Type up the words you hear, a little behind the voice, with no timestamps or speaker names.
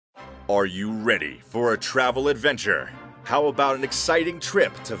Are you ready for a travel adventure? How about an exciting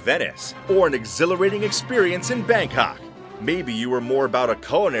trip to Venice or an exhilarating experience in Bangkok? Maybe you are more about a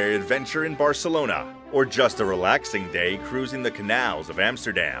culinary adventure in Barcelona or just a relaxing day cruising the canals of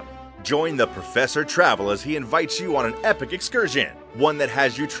Amsterdam. Join the Professor Travel as he invites you on an epic excursion, one that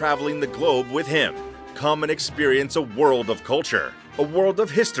has you traveling the globe with him. Come and experience a world of culture, a world of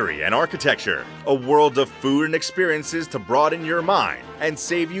history and architecture, a world of food and experiences to broaden your mind and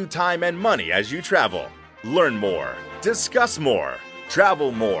save you time and money as you travel. Learn more, discuss more,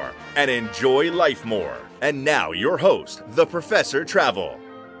 travel more, and enjoy life more. And now your host, the Professor Travel.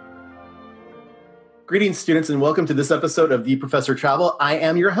 Greetings, students, and welcome to this episode of The Professor Travel. I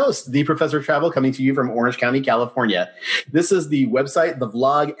am your host, The Professor Travel, coming to you from Orange County, California. This is the website, the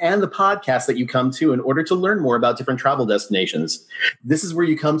vlog, and the podcast that you come to in order to learn more about different travel destinations. This is where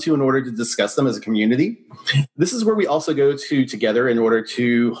you come to in order to discuss them as a community. This is where we also go to together in order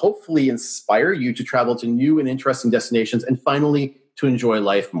to hopefully inspire you to travel to new and interesting destinations and finally to enjoy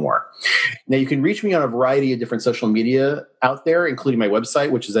life more. Now, you can reach me on a variety of different social media out there, including my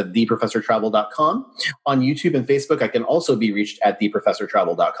website, which is at theprofessortravel.com. On YouTube and Facebook, I can also be reached at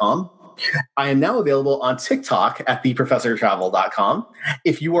theprofessortravel.com. I am now available on TikTok at theprofessortravel.com.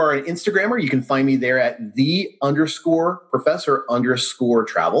 If you are an Instagrammer, you can find me there at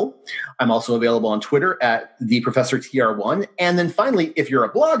the_professor_travel. I'm also available on Twitter at theprofessortr1. And then finally, if you're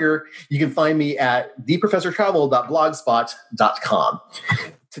a blogger, you can find me at theprofessortravel.blogspot.com.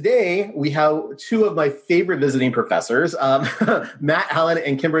 Today, we have two of my favorite visiting professors, Matt Allen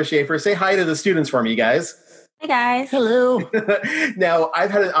and Kimbra Schaefer. Say hi to the students for me, guys. Hey, guys. Hello. Now,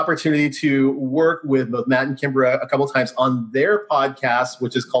 I've had an opportunity to work with both Matt and Kimbra a couple of times on their podcast,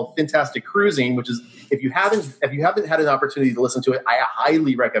 which is called Fantastic Cruising, which is, if you haven't had an opportunity to listen to it, I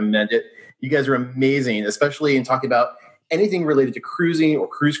highly recommend it. You guys are amazing, especially in talking about anything related to cruising or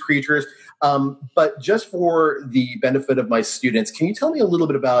cruise creatures. But just for the benefit of my students, can you tell me a little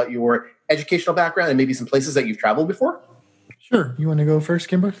bit about your educational background and maybe some places that you've traveled before? Sure. You want to go first,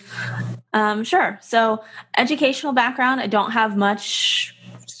 Kimber? Sure. So educational background, I don't have much,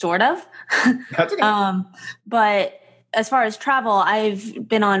 sort of. That's okay. But as far as travel, I've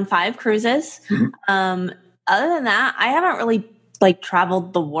been on 5 cruises. Mm-hmm. Other than that, I haven't really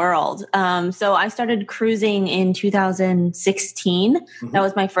traveled the world. So I started cruising in 2016. Mm-hmm. That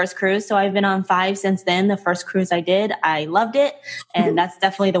was my first cruise. So I've been on 5 since then. The first cruise I did, I loved it. And that's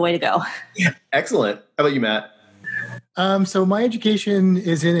definitely the way to go. Excellent. How about you, Matt? So my education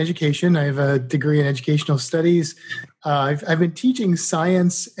is in education. I have a degree in educational studies. I've been teaching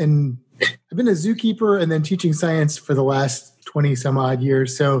science, and I've been a zookeeper and then teaching science for the last 20 some odd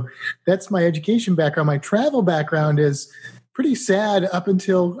years. So that's my education background. My travel background is pretty sad up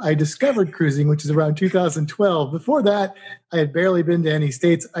until I discovered cruising, which is around 2012. Before that, I had barely been to any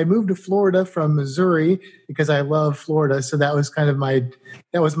states. I moved to Florida from Missouri because I love Florida. So that was kind of my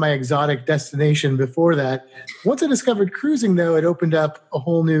exotic destination before that. Once I discovered cruising, though, it opened up a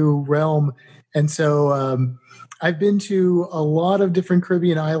whole new realm. And so I've been to a lot of different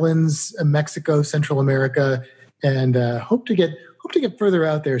Caribbean islands, Mexico, Central America, and hope to get further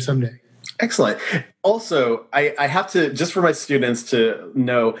out there someday. Excellent. Also, I have to, just for my students to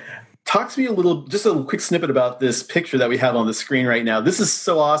know, talk to me just a quick snippet about this picture that we have on the screen right now. This is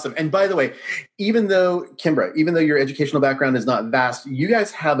so awesome. And by the way, even though your educational background is not vast, you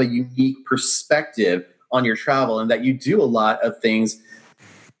guys have a unique perspective on your travel and that you do a lot of things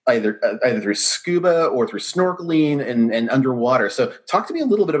either through scuba or through snorkeling and underwater. So talk to me a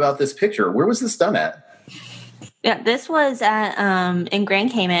little bit about this picture. Where was this done at? Yeah, this was at in Grand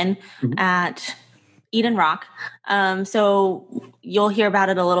Cayman, mm-hmm. at Eden Rock. So you'll hear about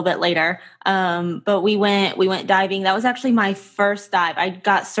it a little bit later. But we went diving. That was actually my first dive. I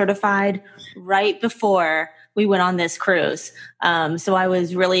got certified right before we went on this cruise. So I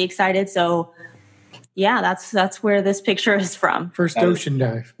was really excited. So yeah, that's where this picture is from. First ocean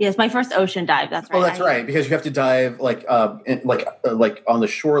dive. Yes, my first ocean dive. That's right. Oh, that's right. Because you have to dive like on the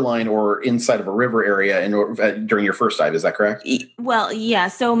shoreline or inside of a river area during your first dive. Is that correct? Well, yeah.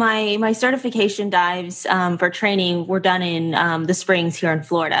 So my certification dives for training were done in the Springs here in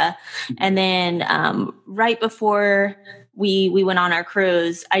Florida, and then right before we went on our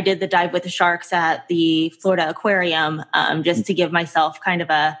cruise, I did the dive with the sharks at the Florida Aquarium, just to give myself kind of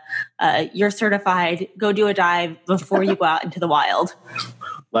you're certified, go do a dive before you go out into the wild.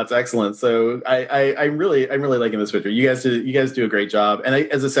 That's excellent. So I'm really liking this picture. You guys do a great job. And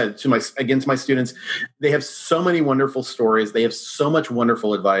as I said to my students, they have so many wonderful stories. They have so much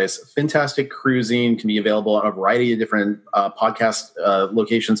wonderful advice. Fantastic Cruising can be available on a variety of different podcast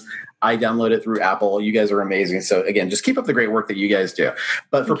locations. I download it through Apple. You guys are amazing. So again, just keep up the great work that you guys do.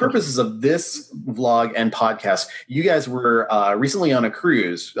 But for purposes of this vlog and podcast, you guys were recently on a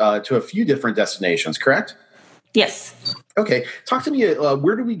cruise to a few different destinations, correct? Yes. Okay. Talk to me.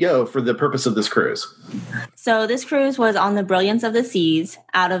 Where do we go for the purpose of this cruise? So this cruise was on the Brilliance of the Seas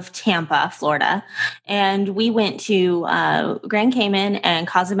out of Tampa, Florida. And we went to Grand Cayman and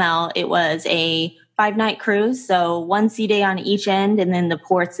Cozumel. It was a 5-night cruise. So 1 sea day on each end and then the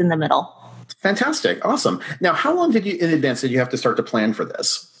ports in the middle. Fantastic. Awesome. Now, how long in advance did you have to start to plan for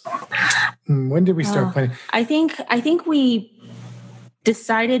this? When did we start planning? I think we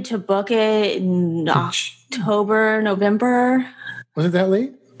decided to book it in October, November. Was it that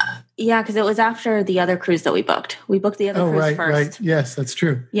late? Yeah, because it was after the other cruise that we booked. We booked the other cruise first. Right. Yes, that's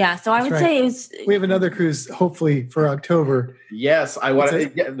true. Yeah, so I would say it was... We have another cruise, hopefully, for October. Yes,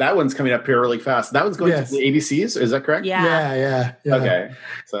 that one's coming up here really fast. That one's going to the ABCs, is that correct? Yeah. Okay.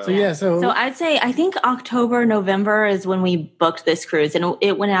 So I'd say, I think October, November is when we booked this cruise, and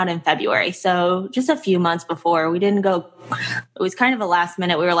it went out in February. So just a few months before. We didn't go... It was kind of a last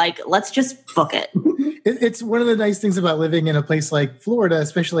minute. We were like, let's just book it. It's one of the nice things about living in a place like Florida,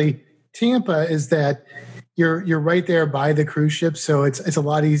 especially Tampa, is that you're right there by the cruise ship, so it's a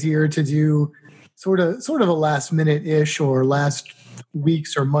lot easier to do sort of a last minute ish or last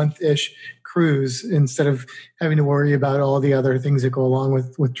weeks or month ish cruise instead of having to worry about all the other things that go along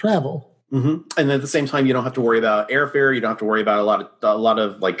with travel. Mm-hmm. And at the same time, you don't have to worry about airfare. You don't have to worry about a lot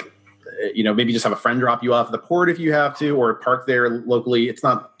of like, maybe just have a friend drop you off at the port if you have to, or park there locally. It's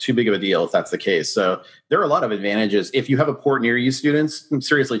not too big of a deal if that's the case. So there are a lot of advantages. If you have a port near you, students,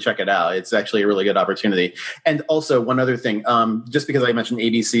 seriously check it out. It's actually a really good opportunity. And also one other thing, just because I mentioned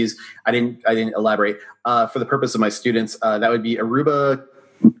ABCs, I didn't elaborate. For the purpose of my students, that would be Aruba,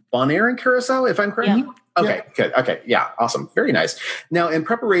 Bonaire, and Curacao, if I'm correct. Yeah. Okay, good. Okay, yeah, awesome. Very nice. Now, in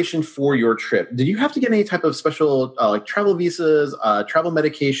preparation for your trip, did you have to get any type of special like travel visas, travel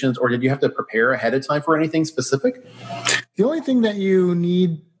medications, or did you have to prepare ahead of time for anything specific? The only thing that you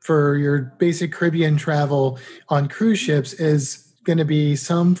need for your basic Caribbean travel on cruise ships is going to be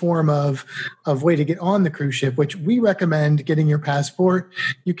some form of way to get on the cruise ship, which we recommend getting your passport.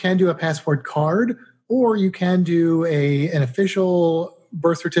 You can do a passport card, or you can do an official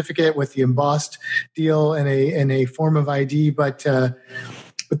birth certificate with the embossed deal and a form of ID, but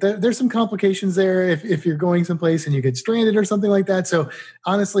there's some complications there if you're going someplace and you get stranded or something like that. So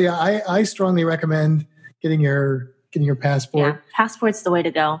honestly, I strongly recommend getting your passport. Yeah, passport's the way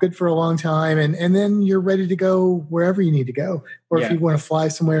to go. Good for a long time, and then you're ready to go wherever you need to go, or if you want to fly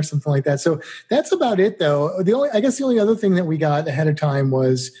somewhere or something like that. So that's about it, though. I guess the only other thing that we got ahead of time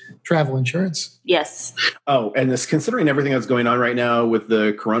was travel insurance. Yes. Oh, and considering everything that's going on right now with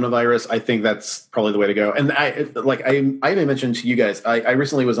the coronavirus, I think that's probably the way to go. And I even mentioned to you guys, I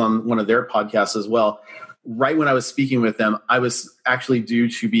recently was on one of their podcasts as well. Right when I was speaking with them, I was actually due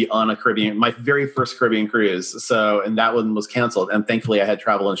to be on my very first Caribbean cruise. And that one was canceled. And thankfully I had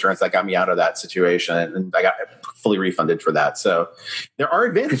travel insurance that got me out of that situation, and I got fully refunded for that. So there are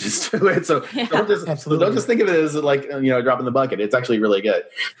advantages to it. So don't just think of it as like, a drop in the bucket. It's actually really good.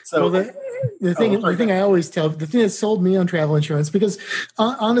 So the thing I always tell, the thing that sold me on travel insurance, because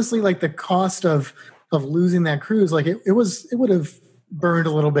honestly, like the cost of losing that cruise, like it would have burned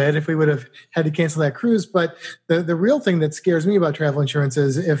a little bit if we would have had to cancel that cruise. But the real thing that scares me about travel insurance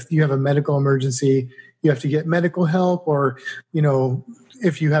is if you have a medical emergency, you have to get medical help, or,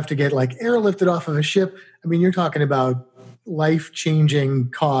 if you have to get like airlifted off of a ship. I mean, you're talking about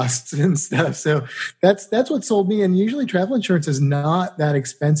life-changing costs and stuff. So that's what sold me. And usually travel insurance is not that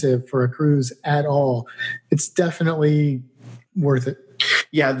expensive for a cruise at all. It's definitely worth it.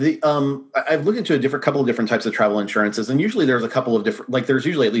 Yeah, I've looked into a couple of different types of travel insurances, and usually there's a couple of different, like there's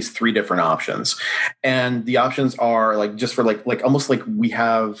usually at least 3 different options, and the options are like just for like almost like we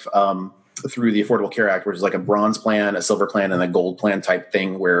have through the Affordable Care Act, which is like a bronze plan, a silver plan, and a gold plan type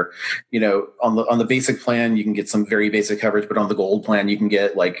thing, where on the basic plan you can get some very basic coverage, but on the gold plan you can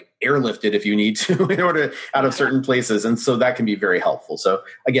get like airlifted if you need to in order out of certain places, and so that can be very helpful. So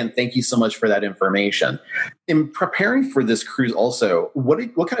again, thank you so much for that information. In preparing for this cruise, also, what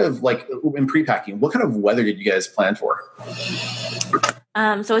kind of like in pre-packing, what kind of weather did you guys plan for?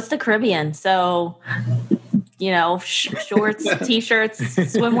 So it's the Caribbean, so shorts, t-shirts,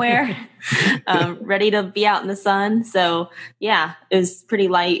 swimwear, ready to be out in the sun. So yeah, it was pretty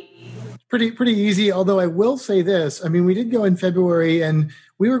light. Pretty easy. Although I will say this, I mean, we did go in February and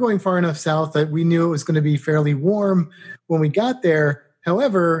we were going far enough south that we knew it was going to be fairly warm when we got there.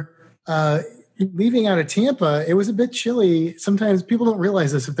 However, leaving out of Tampa, it was a bit chilly. Sometimes people don't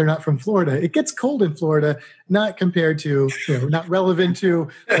realize this if they're not from Florida. It gets cold in Florida, not compared to, not relevant to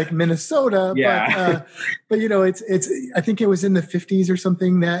like Minnesota, Yeah. but it's. I think it was in the 50s or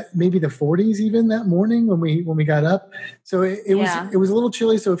something, that maybe the 40s even that morning when we got up. So it was a little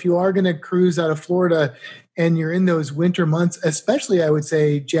chilly. So if you are going to cruise out of Florida and you're in those winter months, especially I would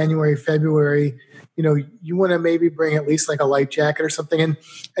say January, February, you want to maybe bring at least like a light jacket or something.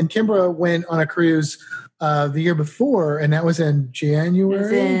 And Kimbra went on a cruise the year before, and that was in January. It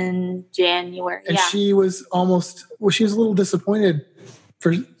was in January, and she was a little disappointed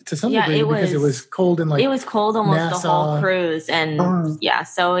to some degree because it was cold and like it was cold almost Nassau. the whole cruise. And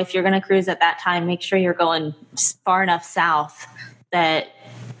so if you're going to cruise at that time, make sure you're going far enough south that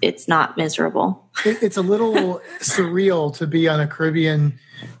it's not miserable. It's a little surreal to be on a Caribbean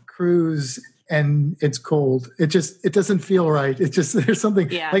cruise and it's cold. It doesn't feel right. It's just, there's something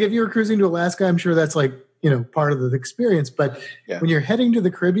like if you were cruising to Alaska, I'm sure that's like, part of the experience. But when you're heading to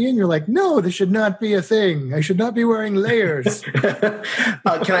the Caribbean, you're like, no, this should not be a thing. I should not be wearing layers.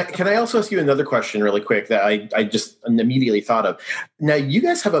 Can I also ask you another question really quick that I just immediately thought of? Now, you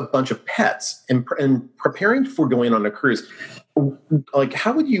guys have a bunch of pets, and preparing for going on a cruise, like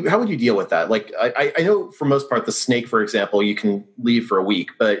how would you deal with that? Like I know for most part the snake, for example, you can leave for a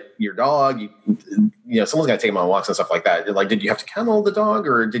week, but your dog, someone's got to take him on walks and stuff like that. Like, did you have to kennel the dog,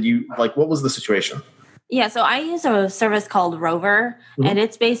 or did you what was the situation? Yeah, so I use a service called Rover, and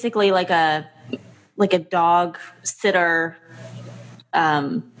it's basically like a dog sitter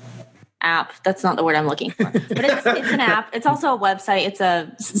app. That's not the word I'm looking for, but it's an app. It's also a website. It's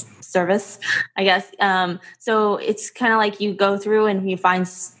a service, I guess. So it's kind of like you go through and you find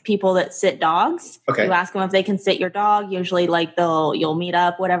people that sit dogs. Okay. You ask them if they can sit your dog. Usually, you'll meet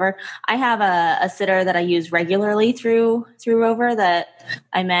up, whatever. I have a sitter that I use regularly through Rover that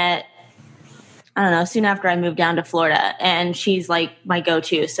I met, I don't know, soon after I moved down to Florida, and she's like my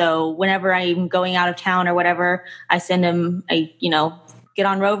go-to. So whenever I'm going out of town or whatever, I send him, get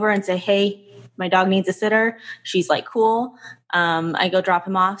on Rover and say, hey, my dog needs a sitter. She's like, cool. I go drop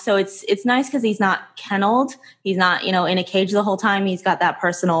him off. So it's nice because he's not kenneled. He's not, in a cage the whole time. He's got that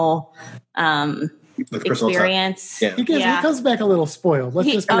personal experience. He comes back a little spoiled. Let's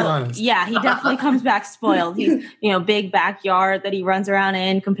just be honest. Yeah, he definitely comes back spoiled. He's, big backyard that he runs around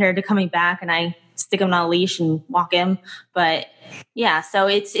in compared to coming back and I stick him on a leash and walk him. But yeah, so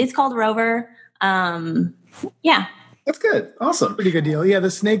it's called Rover. Yeah. That's good. Awesome. Pretty good deal. Yeah,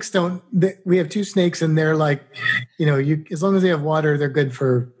 the snakes we have 2 snakes and they're like, as long as they have water, they're good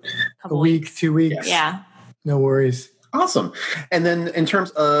for a week, 2 weeks. Yeah. No worries. Awesome. And then in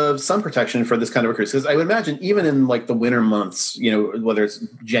terms of sun protection for this kind of a cruise, because I would imagine even in like the winter months, whether it's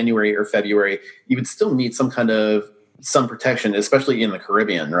January or February, you would still need some kind of sun protection, especially in the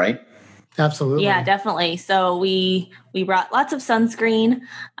Caribbean, right? Absolutely. Yeah, definitely. So we brought lots of sunscreen.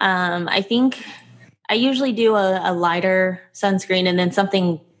 I think I usually do a lighter sunscreen and then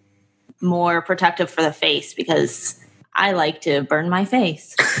something more protective for the face because I like to burn my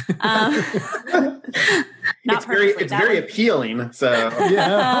face. It's very appealing. So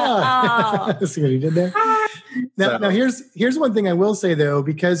yeah, see what he did there. Now here's one thing I will say though,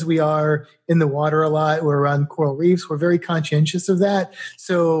 because we are in the water a lot, we're around coral reefs, we're very conscientious of that.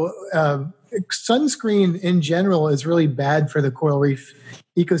 So sunscreen in general is really bad for the coral reef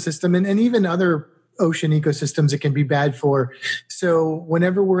ecosystem and even other ocean ecosystems it can be bad for. So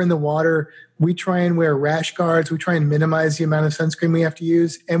whenever we're in the water, we try and wear rash guards. We try and minimize the amount of sunscreen we have to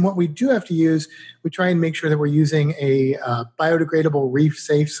use. And what we do have to use, we try and make sure that we're using a biodegradable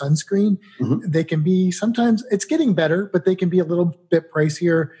reef-safe sunscreen. Mm-hmm. They can be, sometimes it's getting better, but they can be a little bit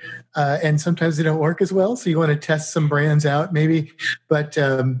pricier. And sometimes they don't work as well. So you want to test some brands out maybe. But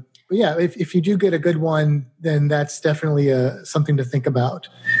yeah, if you do get a good one, then that's definitely something to think about.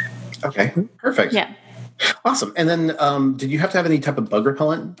 Okay, perfect. Yeah. Awesome. And then did you have to have any type of bug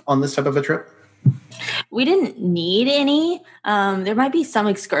repellent on this type of a trip? We didn't need any. There might be some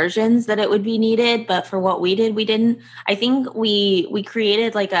excursions that it would be needed, but for what we did, we didn't. I think we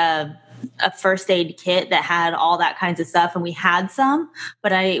created like a first aid kit that had all that kinds of stuff, and we had some,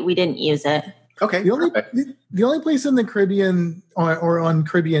 but we didn't use it. Okay. The only place in the Caribbean or on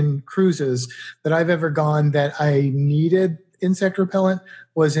Caribbean cruises that I've ever gone that I needed insect repellent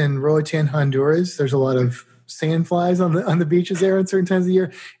was in Roatan, Honduras. There's a lot of sandflies on the beaches there at certain times of the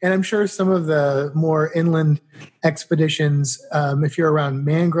year. And I'm sure some of the more inland expeditions, if you're around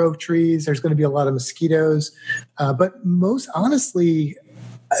mangrove trees, there's going to be a lot of mosquitoes. But most honestly,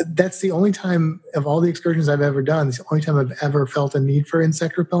 that's the only time of all the excursions I've ever done, it's the only time I've ever felt a need for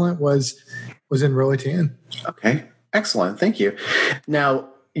insect repellent was in Roatan. Okay, excellent. Thank you. Now,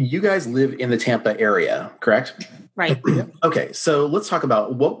 you guys live in the Tampa area, correct? Right. Okay, so let's talk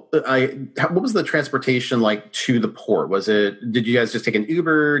about what was the transportation like to the port? Did you guys just take an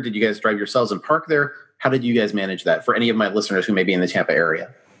Uber? Did you guys drive yourselves and park there? How did you guys manage that for any of my listeners who may be in the Tampa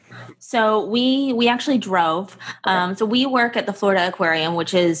area? So we actually drove. So we work at the Florida Aquarium,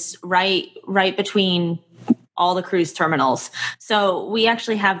 which is right between all the cruise terminals. So we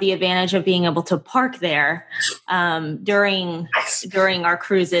actually have the advantage of being able to park there during our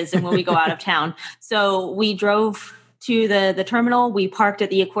cruises and when we go out of town. So we drove to the terminal. We parked at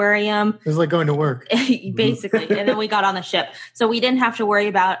the aquarium. It was like going to work. Basically. And then we got on the ship. So we didn't have to worry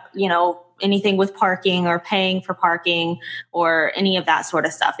about, anything with parking or paying for parking or any of that sort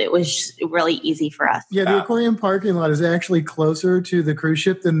of stuff. It was really easy for us. Yeah, the aquarium parking lot is actually closer to the cruise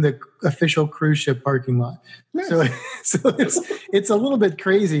ship than the official cruise ship parking lot. Nice. So it's a little bit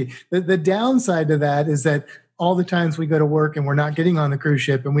crazy. The downside to that is that all the times we go to work and we're not getting on the cruise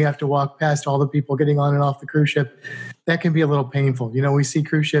ship and we have to walk past all the people getting on and off the cruise ship, that can be a little painful. We see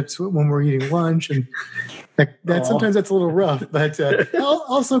cruise ships when we're eating lunch, and that sometimes that's a little rough, but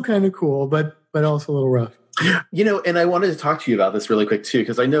also kind of cool, but also a little rough. And I wanted to talk to you about this really quick too,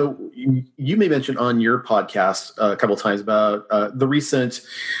 because I know you may mention on your podcast a couple of times about the recent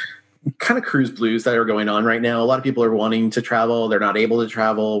kind of cruise blues that are going on right now. A lot of people are wanting to travel. They're not able to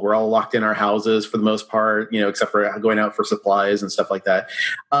travel. We're all locked in our houses for the most part, except for going out for supplies and stuff like that.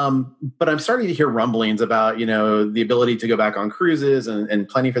 But I'm starting to hear rumblings about, the ability to go back on cruises and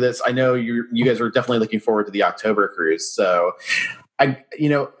planning for this. I know you guys are definitely looking forward to the October cruise. So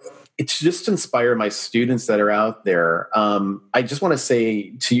it's just to inspire my students that are out there. I just want to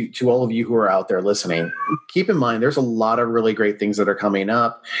say to all of you who are out there listening, keep in mind, there's a lot of really great things that are coming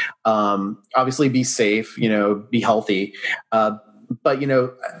up. Obviously be safe, be healthy. But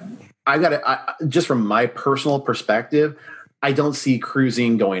just from my personal perspective, I don't see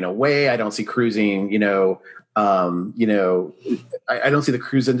cruising going away. I don't see cruising, I don't see the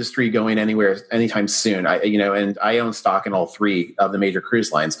cruise industry going anywhere anytime soon. And I own stock in all three of the major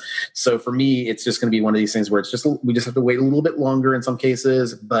cruise lines. So for me, it's just going to be one of these things where we just have to wait a little bit longer in some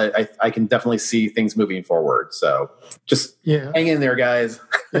cases, but I can definitely see things moving forward. So just hang in there, guys.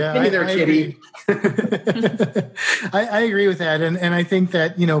 Yeah, hang in there, kitty. I agree with that. And I think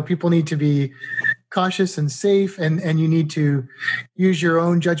that, people need to be cautious and safe, and you need to use your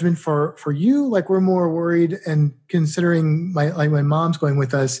own judgment for you. Like, we're more worried, and considering my mom's going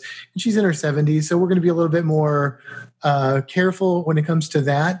with us, and she's in her 70s, so we're going to be a little bit more careful when it comes to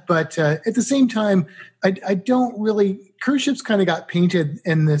that. But at the same time, I don't really, cruise ships kind of got painted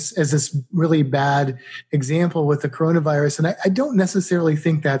as this really bad example with the coronavirus, and I don't necessarily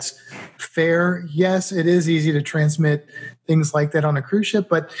think that's fair. Yes, it is easy to transmit things like that on a cruise ship,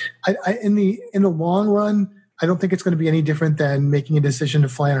 but in the long run, I don't think it's going to be any different than making a decision to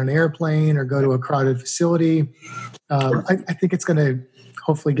fly on an airplane or go to a crowded facility. I think it's going to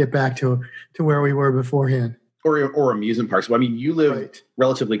hopefully get back to where we were beforehand. Or amusement parks. Well, I mean, you live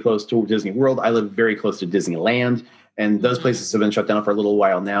relatively close to Disney World. I live very close to Disneyland, and those places have been shut down for a little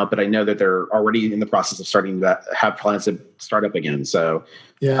while now. But I know that they're already in the process of starting to have plans to start up again. So,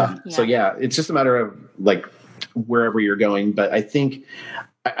 it's just a matter of wherever you're going. But I think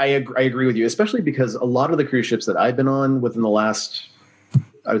I agree with you, especially because a lot of the cruise ships that I've been on within the last,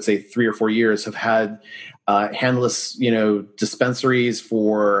 I would say, 3 or 4 years have had handless, dispensaries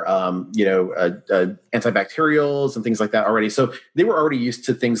for, antibacterials and things like that already. So they were already used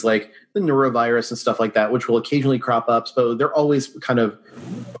to things like the norovirus and stuff like that, which will occasionally crop up. So they're always kind of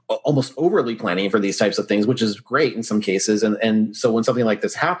almost overly planning for these types of things, which is great in some cases. And so when something like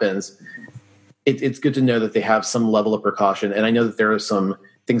this happens, it's good to know that they have some level of precaution. And I know that there are some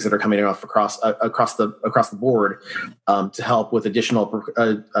things that are coming off across the board to help with additional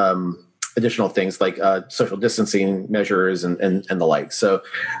things like social distancing measures and the like. So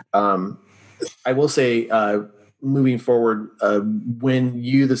I will say, moving forward, when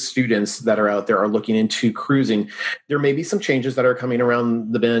the students that are out there are looking into cruising, there may be some changes that are coming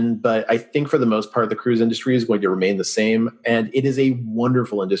around the bend, but I think for the most part, the cruise industry is going to remain the same. And it is a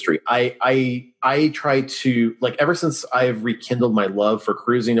wonderful industry. I try to, ever since I've rekindled my love for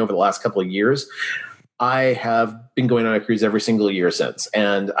cruising over the last couple of years, I have been going on a cruise every single year since,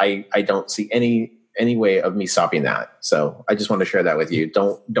 and I don't see any way of me stopping that. So I just want to share that with you.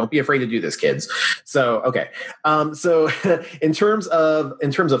 Don't be afraid to do this, kids. So, okay. So in terms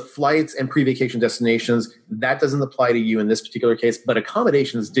of flights and pre-vacation destinations, that doesn't apply to you in this particular case, but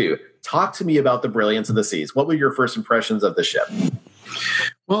accommodations do. Talk to me about the brilliance of the seas. What were your first impressions of the ship?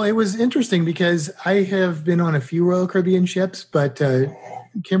 Well, it was interesting because I have been on a few Royal Caribbean ships, but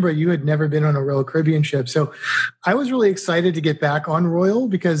Kimbra, you had never been on a Royal Caribbean ship. So I was really excited to get back on Royal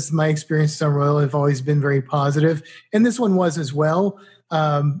because my experiences on Royal have always been very positive. And this one was as well.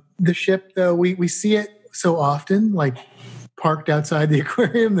 The ship, though, we see it so often, like parked outside the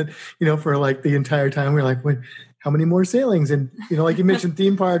aquarium that, for like the entire time we're like, how many more sailings? And, like you mentioned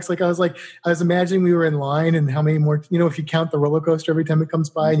theme parks, like I was imagining we were in line and how many more, if you count the roller coaster every time it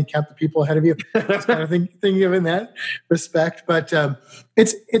comes by and you count the people ahead of you, it's kind of thinking of in that respect. But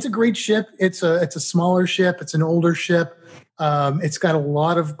it's a great ship. It's a smaller ship. It's an older ship. It's got a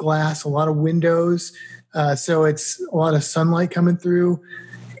lot of glass, a lot of windows. So it's a lot of sunlight coming through.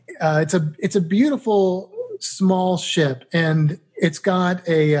 It's a beautiful small ship, and it's got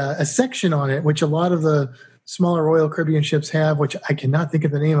a section on it, which a lot of the smaller Royal Caribbean ships have, which I cannot think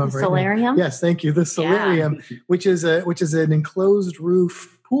of the name of right Solarium? now. Yes, thank you. The Solarium, which is an enclosed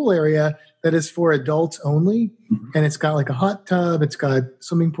roof pool area that is for adults only, and it's got like a hot tub, it's got a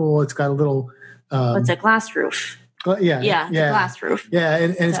swimming pool, it's got a little. It's a glass roof. Yeah, it's a glass roof. Yeah,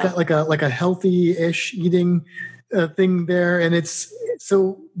 and it's got like a healthy-ish eating thing there, and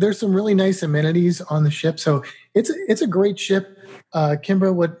so there's some really nice amenities on the ship. So it's a great ship.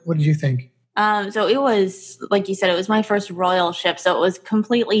 Kimbra, what did you think? So it was, like you said, it was my first Royal ship. So it was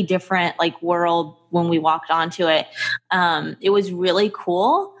completely different, like world when we walked onto it. It was really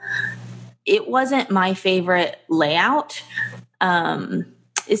cool. It wasn't my favorite layout.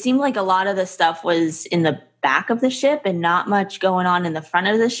 It seemed like a lot of the stuff was in the back of the ship and not much going on in the front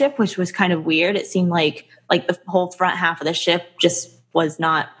of the ship, which was kind of weird. It seemed like the whole front half of the ship just was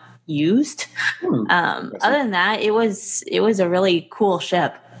not used. Other than that, it was a really cool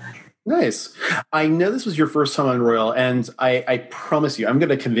ship. Nice. I know this was your first time on Royal, and I promise you, I'm going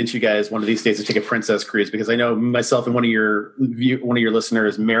to convince you guys one of these days to take a Princess cruise, because I know myself and one of your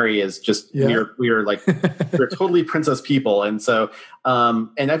listeners, Mary, is just we are like we're totally Princess people, and so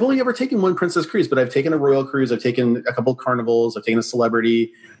and I've only ever taken one Princess cruise, but I've taken a Royal cruise, I've taken a couple of Carnivals, I've taken a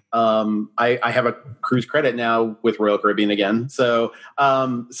Celebrity. I have a cruise credit now with Royal Caribbean again. But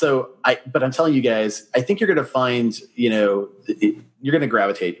I'm telling you guys, I think you're going to find, you're going to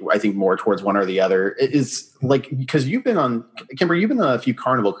gravitate, I think, more towards one or the other. It is like, because Kimber, you've been on a few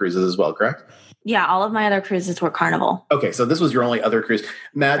Carnival cruises as well, correct? Yeah, all of my other cruises were Carnival. Okay, so this was your only other cruise.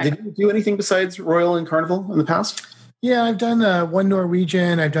 Matt, right. Did you do anything besides Royal and Carnival in the past? Yeah, I've done one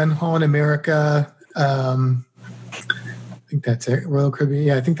Norwegian. I've done Holland America. I think that's it. Royal Caribbean.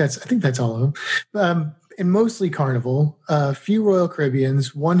 Yeah, I think that's all of them. And mostly Carnival, a few Royal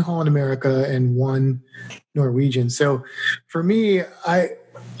Caribbeans, one Holland America, and one Norwegian. So for me, I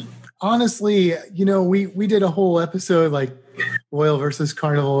honestly, we did a whole episode like Royal versus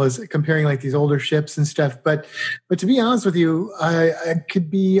Carnival, as comparing like these older ships and stuff. But to be honest with you, I could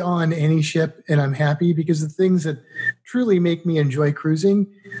be on any ship and I'm happy, because the things that truly make me enjoy cruising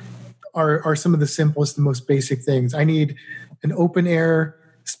are some of the simplest and most basic things. I need an open air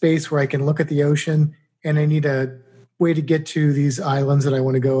space where I can look at the ocean, and I need a way to get to these islands that I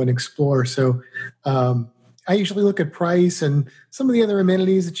want to go and explore. So I usually look at price and some of the other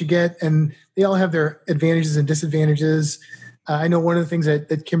amenities that you get, and they all have their advantages and disadvantages. I know one of the things that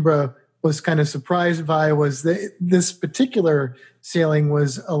Kimbra was kind of surprised by was that this particular sailing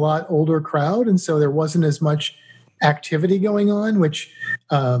was a lot older crowd, and so there wasn't as much activity going on, which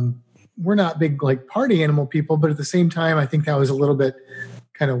we're not big like party animal people, but at the same time, I think that was a little bit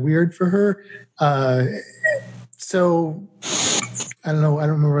kind of weird for her. So I don't know. I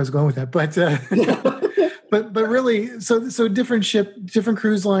don't remember where I was going with that, but really, so different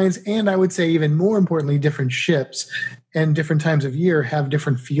cruise lines, and I would say even more importantly, different ships and different times of year have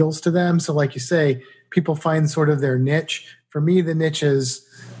different feels to them. So like you say, people find sort of their niche. For me, the niche is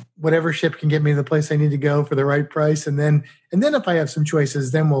whatever ship can get me to the place I need to go for the right price. And then if I have some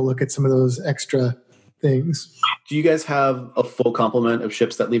choices, then we'll look at some of those extra things. Do you guys have a full complement of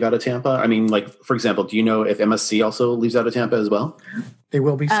ships that leave out of Tampa? I mean, like, for example, do you know if MSC also leaves out of Tampa as well? They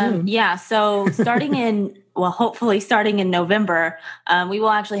will be soon. Yeah. So hopefully starting in November, we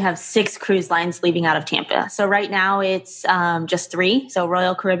will actually have 6 cruise lines leaving out of Tampa. So right now it's just 3. So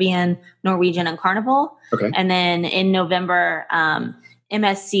Royal Caribbean, Norwegian, and Carnival. Okay. And then in November,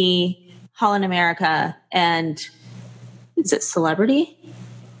 MSC, Holland America, and is it Celebrity?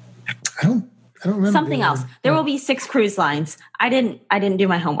 I don't remember. Something else. There will be 6 cruise lines. I didn't do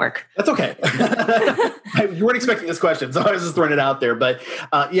my homework. That's okay. You weren't expecting this question, so I was just throwing it out there. But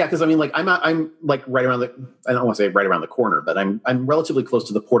yeah, because I mean, like I'm like right around I don't want to say right around the corner, but I'm relatively close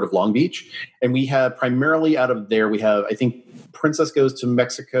to the port of Long Beach, and we have primarily out of there. We have, I think, Princess goes to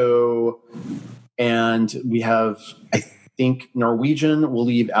Mexico, and we have, I think, Norwegian will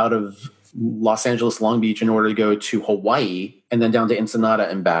leave out of Los Angeles, Long Beach in order to go to Hawaii and then down to Ensenada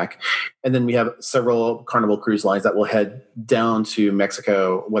and back. And then we have several Carnival cruise lines that will head down to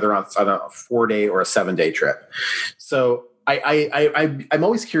Mexico, whether it's on a 4-day or a 7-day trip. So I'm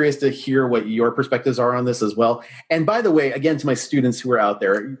always curious to hear what your perspectives are on this as well. And by the way, again, to my students who are out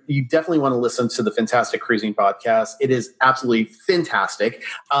there, you definitely want to listen to the Fantastic Cruising podcast. It is absolutely fantastic.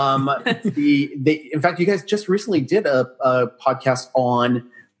 In fact, you guys just recently did a podcast on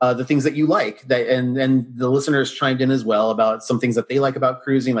the things that you like, and the listeners chimed in as well about some things that they like about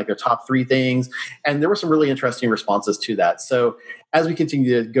cruising, like their top 3 things. And there were some really interesting responses to that. So as we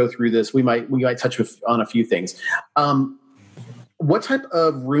continue to go through this, we might touch on a few things. What type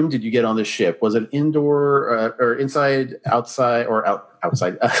of room did you get on this ship? Was it indoor or inside, outside, or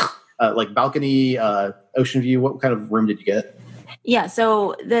outside, like balcony, ocean view? What kind of room did you get? Yeah,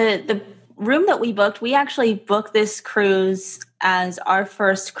 so the room that we booked, we actually booked this cruise as our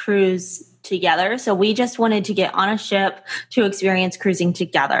first cruise together. So we just wanted to get on a ship to experience cruising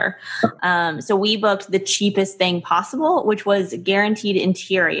together. So we booked the cheapest thing possible, which was guaranteed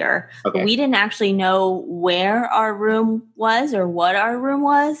interior. Okay. But we didn't actually know where our room was or what our room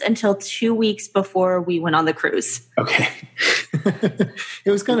was until 2 weeks before we went on the cruise. Okay. It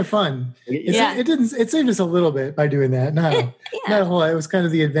was kind of fun. It saved us a little bit by doing that. Not a whole lot. It was kind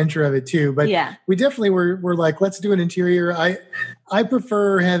of the adventure of it too. But we definitely were like, let's do an interior. I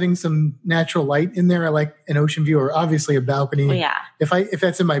prefer having some natural light in there. I like an ocean view or obviously a balcony. Oh, yeah. If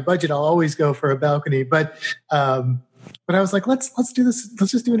that's in my budget, I'll always go for a balcony. But I was like, let's do this.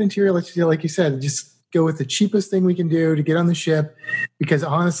 Let's just do an interior. Let's do, like you said, just go with the cheapest thing we can do to get on the ship. Because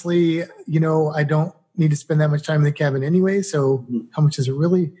honestly, I don't need to spend that much time in the cabin anyway. So how much does it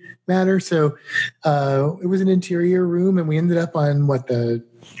really matter? So it was an interior room, and we ended up on the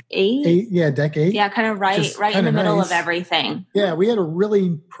 8? Yeah, deck 8. Yeah, kind of right in the middle of everything. Yeah, we had a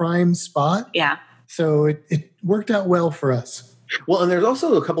really prime spot. Yeah. So it worked out well for us. Well, and there's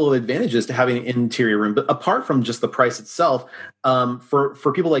also a couple of advantages to having an interior room, but apart from just the price itself,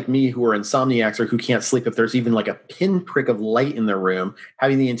 for people like me who are insomniacs or who can't sleep, if there's even like a pinprick of light in their room,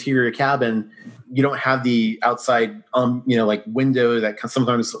 having the interior cabin, you don't have the outside, like window that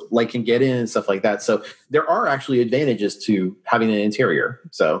sometimes light can get in and stuff like that. So there are actually advantages to having an interior.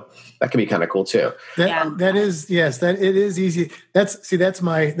 So that can be kind of cool too. That is it is easy. That's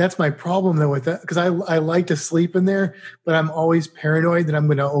my problem though with that, because I like to sleep in there, but I'm always paranoid that I'm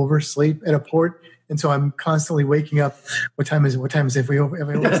going to oversleep at a port, and so I'm constantly waking up. What time is it? If I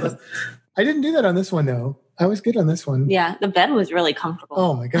overslept. I didn't do that on this one though. I was good on this one. Yeah, the bed was really comfortable.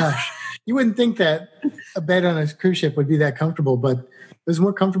 Oh my gosh. You wouldn't think that a bed on a cruise ship would be that comfortable, but it was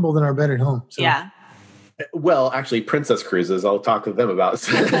more comfortable than our bed at home. So. Yeah. Well, actually, Princess Cruises, I'll talk to them about.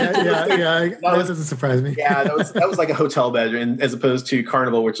 That doesn't surprise me. Yeah, that was like a hotel bed, as opposed to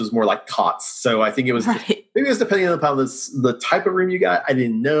Carnival, which was more like cots. So I think it was maybe it was depending upon the type of room you got. I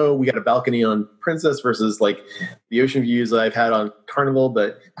didn't know. We got a balcony on Princess versus like the ocean views that I've had on Carnival,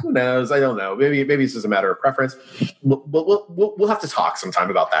 but who knows? I don't know. Maybe it's just a matter of preference. We'll have to talk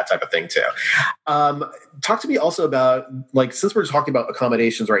sometime about that type of thing too. Talk to me also about, like, since we're talking about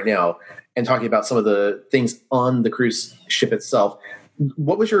accommodations right now and talking about some of the things on the cruise ship itself,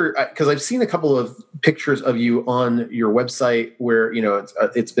 what was your, because I've seen a couple of pictures of you on your website where,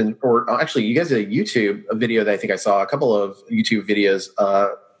 it's been, or actually you guys did a video that I think I saw, a couple of YouTube videos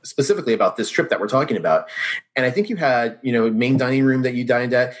specifically about this trip that we're talking about. And I think you had, main dining room that you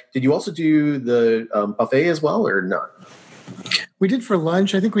dined at. Did you also do the buffet as well or not? We did for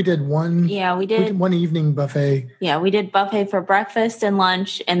lunch. I think we did one. Yeah, we did one evening buffet. Yeah, we did buffet for breakfast and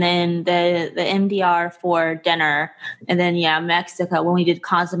lunch, and then the MDR for dinner. And then Mexico. When we did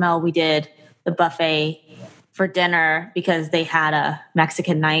Cozumel, we did the buffet for dinner because they had a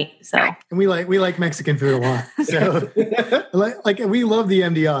Mexican night. So and we like Mexican food a lot. So like we love the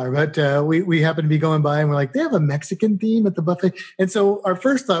MDR, but we happened to be going by and we're like, they have a Mexican theme at the buffet. And so our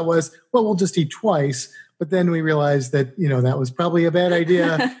first thought was, well, we'll just eat twice. But then we realized that, that was probably a bad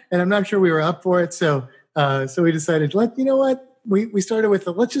idea, and I'm not sure we were up for it. So we decided, we started with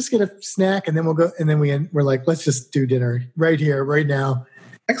let's just get a snack, and then we'll go, and then we're like, let's just do dinner right here, right now.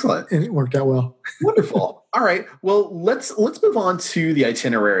 Excellent. And it worked out well. Wonderful. All right. Well, let's move on to the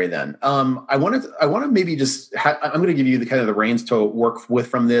itinerary then. I want to maybe just I'm going to give you the reins to work with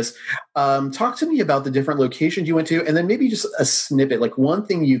from this. Talk to me about the different locations you went to, and then maybe just a snippet, like one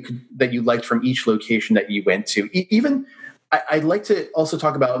thing that you liked from each location that you went to. Even I'd like to also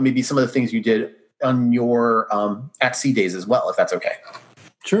talk about maybe some of the things you did on your at sea days as well, if that's okay.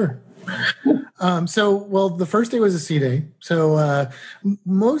 Sure. The first day was a sea day. So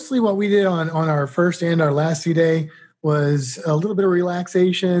mostly what we did on our first and our last sea day was a little bit of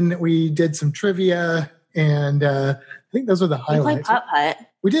relaxation. We did some trivia, and I think those were the highlights. We played putt-putt.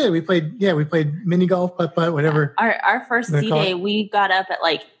 We did. We played mini golf, putt-putt, whatever. Our first sea day, we got up at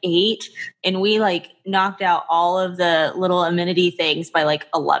like 8, and we like knocked out all of the little amenity things by like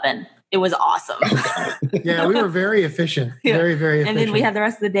 11. It was awesome. Yeah, we were very efficient. Very, very efficient. And then we had the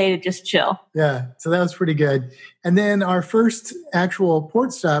rest of the day to just chill. Yeah, so that was pretty good. And then our first actual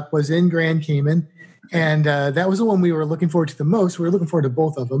port stop was in Grand Cayman. And that was the one we were looking forward to the most. We were looking forward to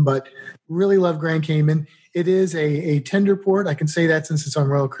both of them, but really love Grand Cayman. It is a tender port. I can say that since it's on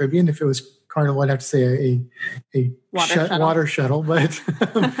Royal Caribbean. If it was Carnival, I'd have to say a water shuttle, but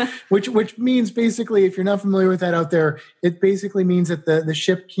which means basically, if you're not familiar with that out there, it basically means that the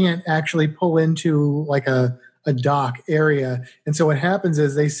ship can't actually pull into like a dock area. And so what happens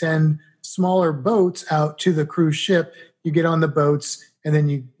is they send smaller boats out to the cruise ship. You get on the boats, and then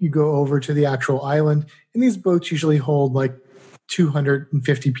you go over to the actual island. And these boats usually hold like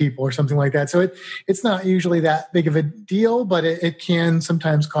 250 people or something like that. So it's not usually that big of a deal, but it can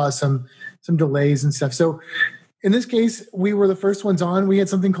sometimes cause some delays and stuff. So in this case, we were the first ones on. We had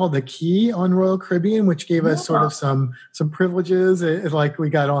something called the Key on Royal Caribbean, which gave us sort of some privileges. Like we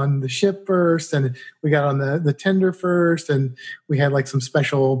got on the ship first, and we got on the tender first, and we had like a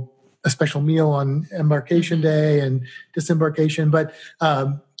special meal on embarkation day and disembarkation. But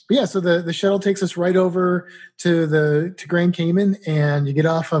yeah, so the shuttle takes us right over to Grand Cayman, and you get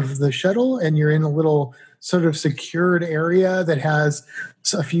off of the shuttle and you're in a little sort of secured area that has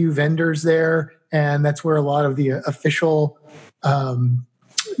a few vendors there. And that's where a lot of the official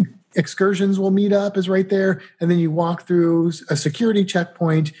excursions will meet up, is right there. And then you walk through a security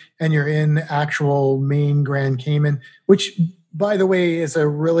checkpoint and you're in actual main Grand Cayman, which, by the way, is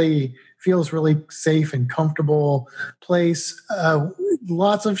feels really safe and comfortable place.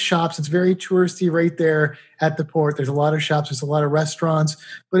 Lots of shops. It's very touristy right there at the port. There's a lot of shops. There's a lot of restaurants,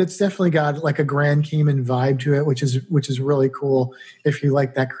 but it's definitely got like a Grand Cayman vibe to it, which is really cool if you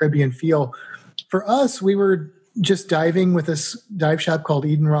like that Caribbean feel. For us, we were just diving with this dive shop called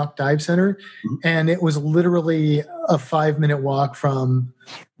Eden Rock Dive Center, and it was literally a 5-minute walk from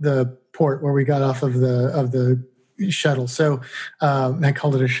the port where we got off of the shuttle. So I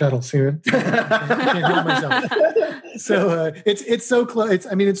called it a shuttle. See, I can't help myself. So it's so close.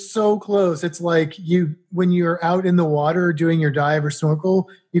 It's so close. It's like when you're out in the water doing your dive or snorkel,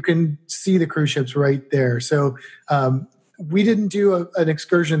 you can see the cruise ships right there. So we didn't do an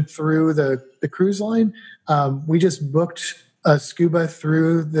excursion through the cruise line. We just booked a scuba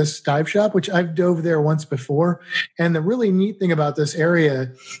through this dive shop, which I've dove there once before. And the really neat thing about this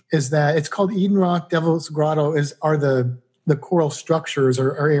area is that it's called Eden Rock. Devil's Grotto are the coral structures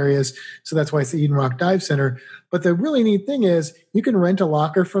or areas. So that's why it's the Eden Rock Dive Center. But the really neat thing is you can rent a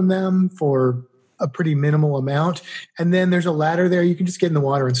locker from them for a pretty minimal amount. And then there's a ladder there. You can just get in the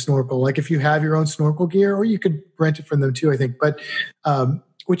water and snorkel. Like if you have your own snorkel gear, or you could rent it from them too, I think. But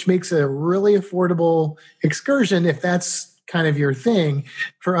which makes it a really affordable excursion if that's kind of your thing.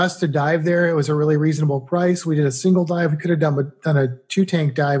 For us to dive there, it was a really reasonable price. We did a single dive. We could have done a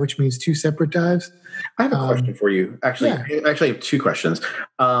 2-tank dive, which means 2 separate dives. I have a question for you. Actually, I have 2 questions.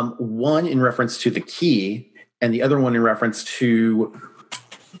 One in reference to the Key, and the other one in reference to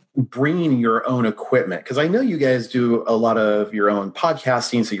bringing your own equipment, because I know you guys do a lot of your own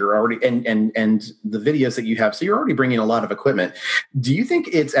podcasting, so you're already and the videos that you have, so you're already bringing a lot of equipment. Do you think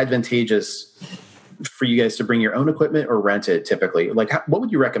it's advantageous for you guys to bring your own equipment or rent it typically? Like, what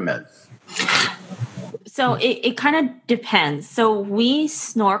would you recommend? So it kind of depends. So we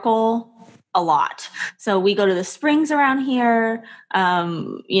snorkel a lot. So we go to the springs around here.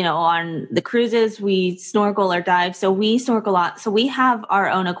 On the cruises, we snorkel or dive. So we snorkel a lot. So we have our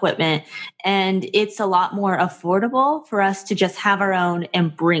own equipment, and it's a lot more affordable for us to just have our own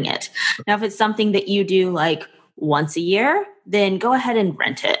and bring it. Now, if it's something that you do like once a year, then go ahead and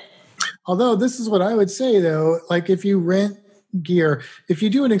rent it. Although this is what I would say, though, like if you rent gear, if you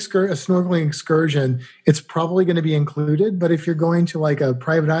do a snorkeling excursion, it's probably going to be included. But if you're going to like a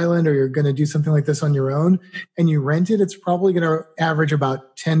private island, or you're going to do something like this on your own and you rent it, it's probably going to average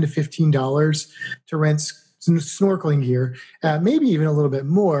about $10 to $15 to rent snorkeling gear, maybe even a little bit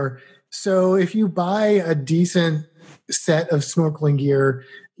more. So if you buy a decent set of snorkeling gear,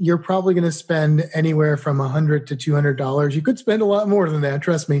 you're probably going to spend anywhere from $100 to $200. You could spend a lot more than that,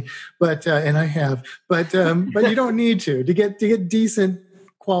 trust me. But and I have. But you don't need to get decent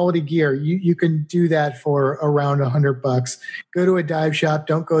quality gear, you can do that for around $100. Go to a dive shop.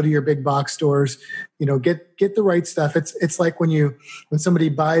 Don't go to your big box stores. Get the right stuff. It's like when somebody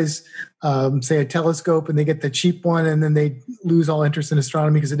buys, say, a telescope and they get the cheap one and then they lose all interest in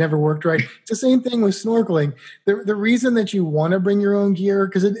astronomy because it never worked right. It's the same thing with snorkeling. The reason that you want to bring your own gear,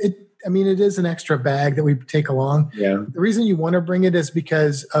 because it is an extra bag that we take along. Yeah. The reason you want to bring it is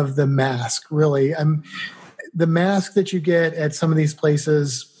because of the mask, really. The mask that you get at some of these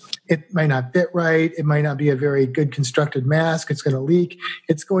places, it might not fit right. It might not be a very good constructed mask. It's going to leak.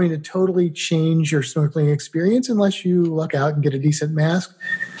 It's going to totally change your snorkeling experience unless you luck out and get a decent mask.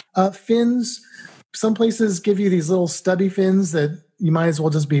 Fins, some places give you these little stubby fins that you might as well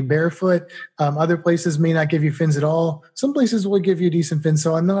just be barefoot. Other places may not give you fins at all. Some places will give you decent fins,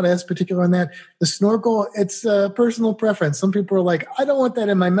 so I'm not as particular on that. The snorkel, it's a personal preference. Some people are like, I don't want that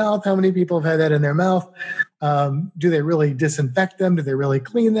in my mouth. How many people have had that in their mouth? Do they really disinfect them? Do they really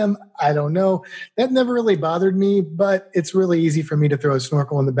clean them? I don't know. That never really bothered me, but it's really easy for me to throw a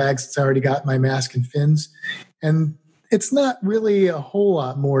snorkel in the bag since I already got my mask and fins. And it's not really a whole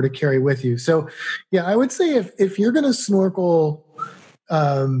lot more to carry with you. So, yeah, I would say if you're going to snorkel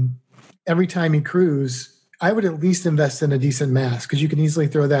every time you cruise, I would at least invest in a decent mask because you can easily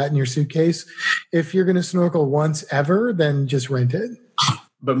throw that in your suitcase. If you're going to snorkel once ever, then just rent it.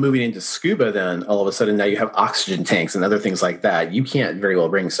 But moving into scuba, then all of a sudden now you have oxygen tanks and other things like that. You can't very well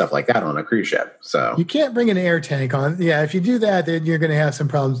bring stuff like that on a cruise ship. So you can't bring an air tank on. Yeah, if you do that, then you're going to have some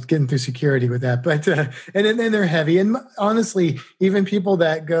problems getting through security with that. But and then they're heavy. And honestly, even people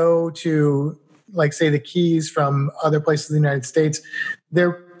that go to, like, say, the Keys from other places in the United States,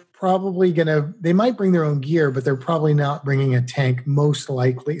 they're probably they might bring their own gear, but they're probably not bringing a tank, most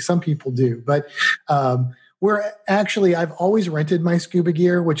likely. Some people do. But I've always rented my scuba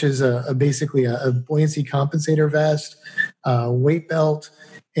gear, which is basically a buoyancy compensator vest, weight belt,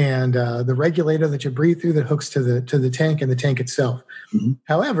 and the regulator that you breathe through that hooks to the tank and the tank itself. Mm-hmm.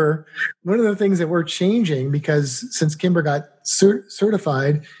 However, one of the things that we're changing, because since Kimber got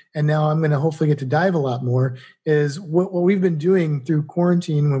certified and now I'm going to hopefully get to dive a lot more, is what we've been doing through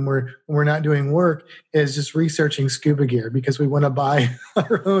quarantine when we're not doing work is just researching scuba gear because we want to buy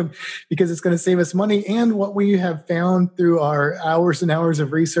our own because it's going to save us money. And what we have found through our hours and hours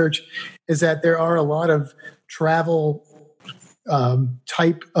of research is that there are a lot of travel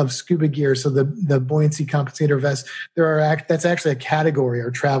type of scuba gear. So the buoyancy compensator vest, that's actually a category,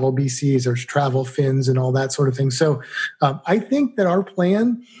 or travel BCs or travel fins and all that sort of thing. So I think that our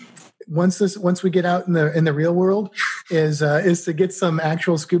plan, once we get out in the real world, is to get some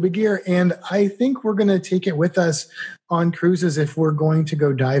actual scuba gear. And I think we're going to take it with us on cruises if we're going to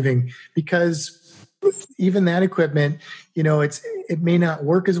go diving, because even that equipment, it may not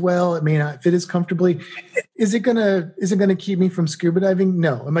work as well. It may not fit as comfortably. Is it gonna keep me from scuba diving?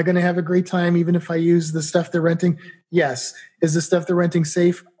 No. Am I gonna have a great time even if I use the stuff they're renting? Yes. Is the stuff they're renting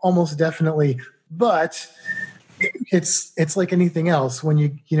safe? Almost definitely. But it's like anything else. When you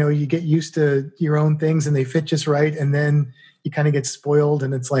get used to your own things and they fit just right, and then you kind of get spoiled,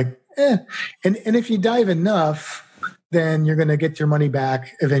 and it's like, And if you dive enough, then you're going to get your money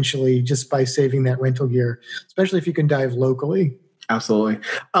back eventually just by saving that rental gear, especially if you can dive locally. Absolutely.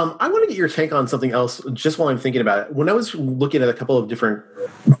 I want to get your take on something else just while I'm thinking about it. When I was looking at a couple of different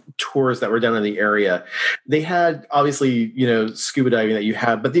tours that were done in the area, they had obviously, scuba diving that you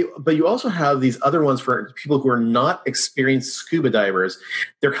have, but you also have these other ones for people who are not experienced scuba divers.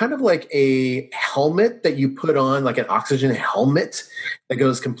 They're kind of like a helmet that you put on, like an oxygen helmet that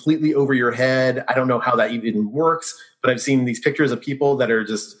goes completely over your head. I don't know how that even works, but I've seen these pictures of people that are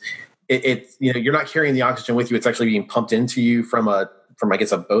just, you're not carrying the oxygen with you. It's actually being pumped into you from I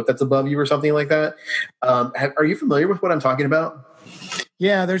guess a boat that's above you or something like that. Are you familiar with what I'm talking about?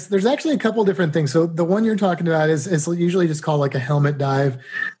 Yeah, there's actually a couple different things. So the one you're talking about is usually just called like a helmet dive.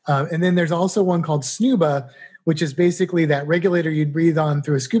 And then there's also one called snuba, which is basically that regulator you'd breathe on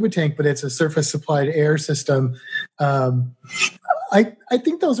through a scuba tank, but it's a surface supplied air system. I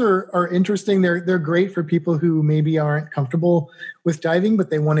think those are interesting. They're great for people who maybe aren't comfortable with diving, but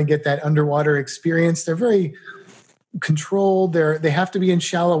they want to get that underwater experience. They're very controlled. They have to be in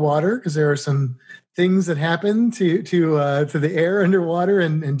shallow water because there are some things that happen to the air underwater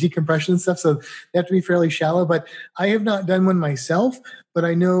and decompression and stuff. So they have to be fairly shallow. But I have not done one myself, but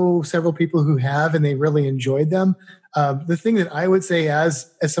I know several people who have, and they really enjoyed them. The thing that I would say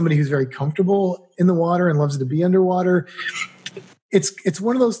as somebody who's very comfortable in the water and loves to be underwater, it's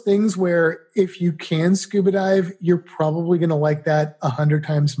one of those things where if you can scuba dive, you're probably going to like that 100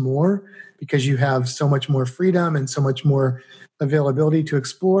 times more because you have so much more freedom and so much more availability to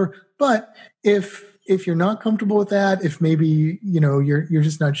explore. But if if you're not comfortable with that, if maybe, you're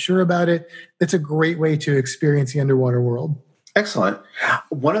just not sure about it, it's a great way to experience the underwater world. Excellent.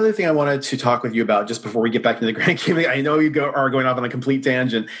 One other thing I wanted to talk with you about just before we get back into the Grand Cayman, I know you are going off on a complete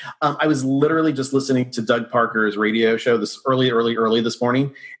tangent. I was literally just listening to Doug Parker's radio show this early this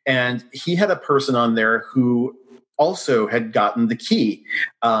morning, and he had a person on there who also had gotten the key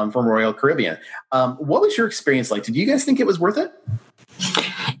from Royal Caribbean. What was your experience like? Did you guys think it was worth it?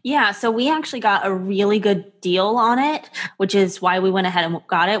 Yeah, so we actually got a really good deal on it, which is why we went ahead and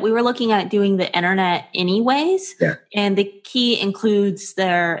got it. We were looking at doing the internet anyways, and the key includes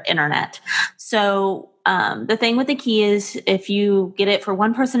their internet. So the thing with the key is if you get it for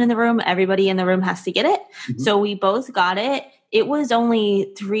one person in the room, everybody in the room has to get it. Mm-hmm. So we both got it. It was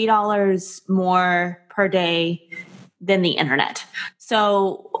only $3 more per day than the internet.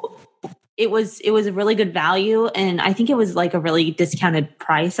 So it was a really good value, and I think it was like a really discounted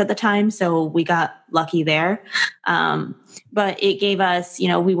price at the time, so we got lucky there. But it gave us,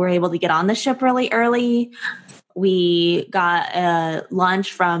 we were able to get on the ship really early. We got a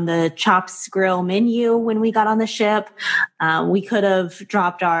lunch from the Chops Grill menu when we got on the ship. We could have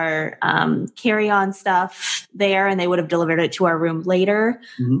dropped our carry-on stuff there, and they would have delivered it to our room later,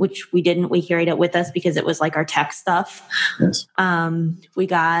 which we didn't. We carried it with us because it was like our tech stuff. Yes.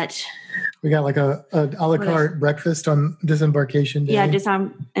 We got like a la carte breakfast on disembarkation day. Yeah,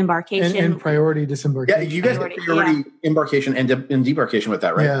 disembarkation. And priority disembarkation. Yeah, you guys have priority embarkation and debarkation with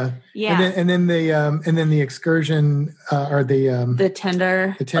that, right? Yeah. Yeah. And then the excursion or the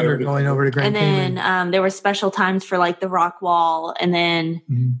tender going over to Grand Cayman. And then there were special times for like the rock wall, and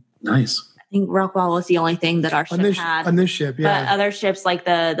then nice. I think rock wall was the only thing that our ship had on this ship. Yeah, but other ships like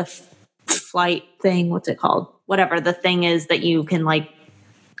the flight thing. What's it called? Whatever the thing is that you can like.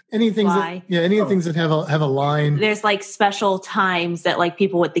 Any things that have a line. There's like special times that like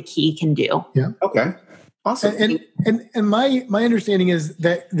people with the key can do. Yeah. Okay. Awesome. And my understanding is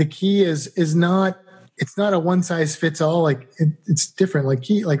that the key is not, it's not a one size fits all. Like it's different,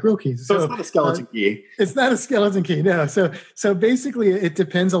 like real keys. So it's not a skeleton key. It's not a skeleton key. No. So basically it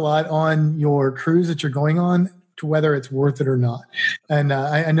depends a lot on your cruise that you're going on, to whether it's worth it or not. And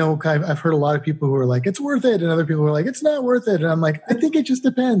I know I've heard a lot of people who are like, it's worth it. And other people are like, it's not worth it. And I'm like, I think it just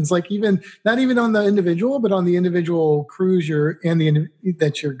depends. Like not even on the individual, but on the individual cruise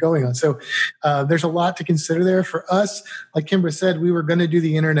that you're going on. So there's a lot to consider there. For us, like Kimbra said, we were going to do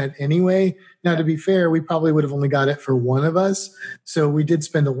the internet anyway. Now, to be fair, we probably would have only got it for one of us. So we did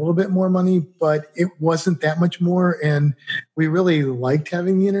spend a little bit more money, but it wasn't that much more. And we really liked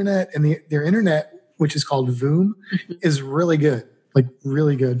having the internet, and their internet, which is called Voom, is really good. Like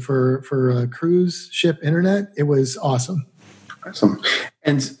really good for a cruise ship internet. It was awesome. Awesome.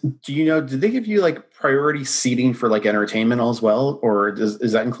 And did they give you like priority seating for like entertainment as well? Or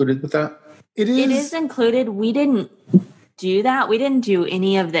is that included with that? It is included. We didn't do that. We didn't do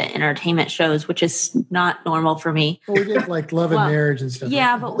any of the entertainment shows, which is not normal for me. Well, we did like Love and Marriage and stuff.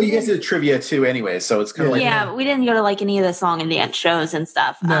 Yeah, but you guys did trivia too anyway, so it's kind of like... Yeah, we didn't go to like any of the song and dance shows and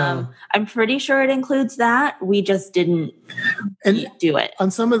stuff. No. I'm pretty sure it includes that. We just didn't do it.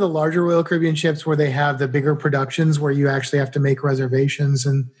 On some of the larger Royal Caribbean ships where they have the bigger productions where you actually have to make reservations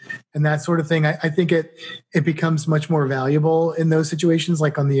and that sort of thing, I think it becomes much more valuable in those situations,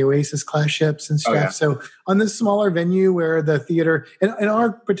 like on the Oasis class ships and stuff. Oh, yeah. So on this smaller venue where the theater, and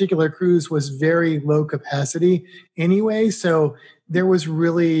our particular cruise was very low capacity anyway, so there was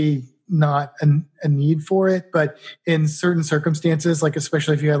really not a need for it. But in certain circumstances, like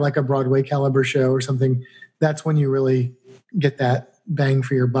especially if you had like a Broadway caliber show or something, that's when you really get that bang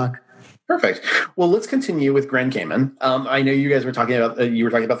for your buck. Perfect. Well, let's continue with Grand Cayman. I know you guys were talking about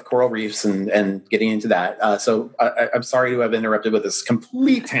the coral reefs and getting into that. So I'm sorry to have interrupted with this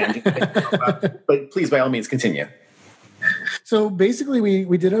complete tangent, but please, by all means, continue. So basically,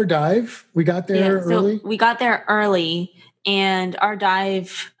 we did our dive. We got there early. We got there early, and our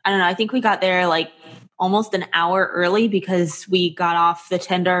dive, I don't know, I think we got there like almost an hour early because we got off the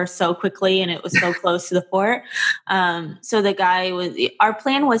tender so quickly and it was so close to the port. So our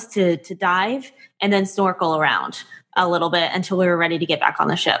plan was to dive and then snorkel around a little bit until we were ready to get back on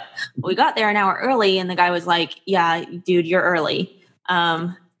the ship. We got there an hour early and the guy was like, yeah, dude, you're early.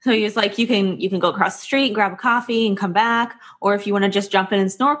 So he was like, you can go across the street and grab a coffee and come back. Or if you want to just jump in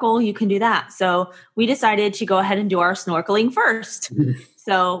and snorkel, you can do that. So we decided to go ahead and do our snorkeling first.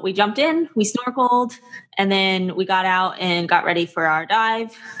 So we jumped in, we snorkeled, and then we got out and got ready for our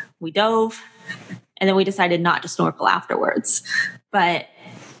dive. We dove, and then we decided not to snorkel afterwards. But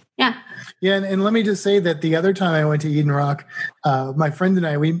yeah. Yeah, and let me just say that the other time I went to Eden Rock, my friend and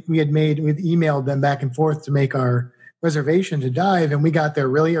I, we emailed them back and forth to make our reservation to dive, and we got there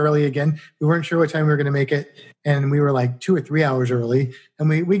really early again. We weren't sure what time we were going to make it, and we were like 2 or 3 hours early. And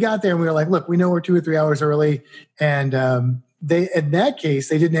we got there and we were like, look, we know we're 2 or 3 hours early. And in that case,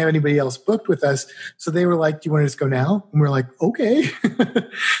 they didn't have anybody else booked with us. So they were like, do you want to just go now? And we're like, okay.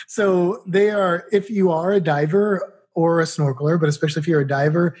 So if you are a diver or a snorkeler, but especially if you're a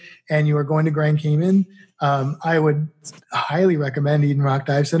diver and you are going to Grand Cayman, I would highly recommend Eden Rock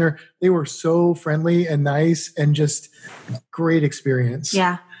Dive Center. They were so friendly and nice and just great experience.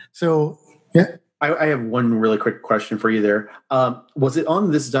 Yeah. So, yeah. I have one really quick question for you there. Was it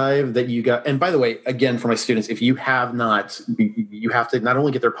on this dive that you got, and by the way, again, for my students, if you have not, you have to not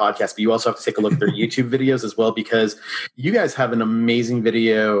only get their podcast, but you also have to take a look at their YouTube videos as well, because you guys have an amazing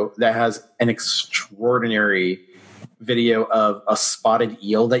video that has an extraordinary video of a spotted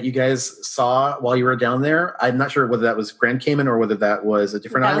eel that you guys saw while you were down there. I'm not sure whether that was Grand Cayman or whether that was a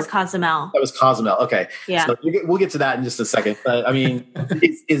different island. That was Cozumel. That was Cozumel. Okay. Yeah. So we'll get to that in just a second. But I mean,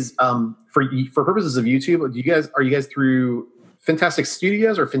 for purposes of YouTube, are you guys through Fantastic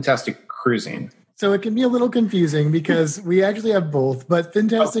Studios or Fantastic Cruising? So it can be a little confusing because we actually have both. But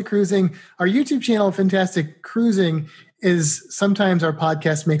Fantastic Cruising, our YouTube channel, Fantastic Cruising, is sometimes our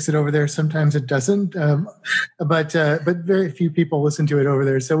podcast makes it over there, sometimes it doesn't. But very few people listen to it over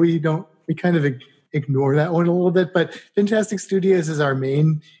there, so we kind of ignore that one a little bit. But Fantastic Studios is our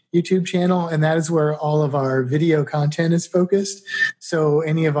main YouTube channel, and that is where all of our video content is focused. So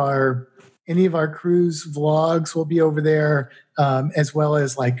any of our cruise vlogs will be over there, as well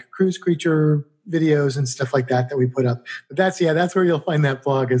as like cruise creature videos and stuff like that we put up. But that's where you'll find that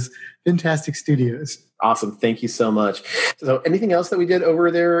blog, is Fantastic Studios. Awesome. Thank you so much. So anything else that we did over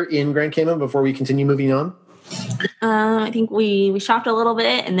there in Grand Cayman before we continue moving on? I think we shopped a little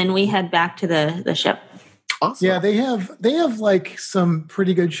bit and then we head back to the ship. Awesome. Yeah, they have like some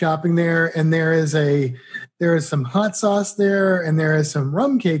pretty good shopping there, and there is some hot sauce there, and there is some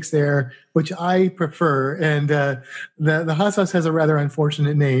rum cakes there, which I prefer. And the hot sauce has a rather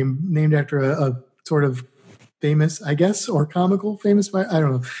unfortunate name, named after a sort of famous, I guess, or comical famous. I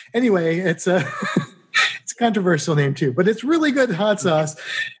don't know. Anyway, it's a it's a controversial name too, but it's really good hot sauce.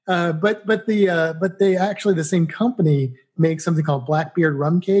 But they actually, the same company makes something called Blackbeard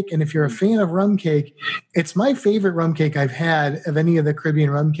rum cake. And if you're a fan of rum cake, it's my favorite rum cake I've had of any of the Caribbean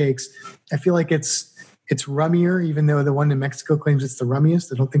rum cakes. I feel like it's rummier, even though the one in Mexico claims it's the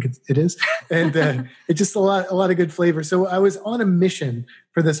rummiest. I don't think it is. And it's just a lot of good flavor. So I was on a mission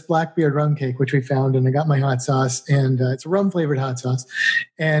for this Blackbeard rum cake, which we found, and I got my hot sauce, and it's a rum flavored hot sauce.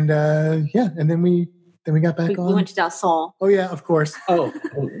 And and then we got back on. We went to Del Sol. Oh yeah, of course. Oh,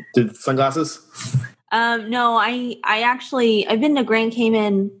 did sunglasses? No, I've been to Grand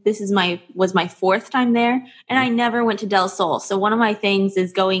Cayman. This was my fourth time there, and I never went to Del Sol. So one of my things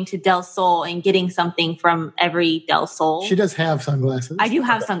is going to Del Sol and getting something from every Del Sol. She does have sunglasses. I do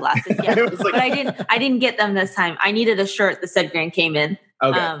have sunglasses, yes. But I didn't get them this time. I needed a shirt that said Grand Cayman.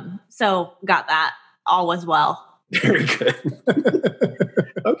 Okay. So got that. All was well. Very good.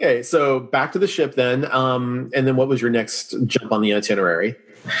 Okay, so back to the ship then. And then what was your next jump on the itinerary?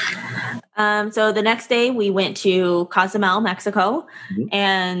 So the next day we went to Cozumel, Mexico,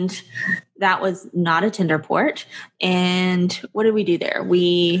 and that was not a tender port. And what did we do there?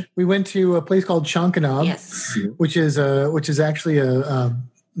 We went to a place called Chonkanab, yes, which is actually a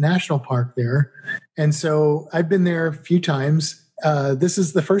national park there. And so I've been there a few times. This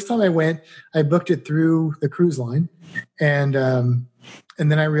is the first time I went. I booked it through the cruise line, and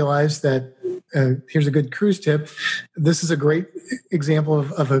then I realized that here's a good cruise tip. This is a great example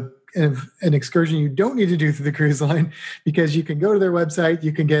of an excursion you don't need to do through the cruise line, because you can go to their website.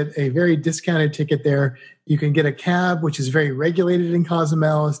 You can get a very discounted ticket there. You can get a cab, which is very regulated in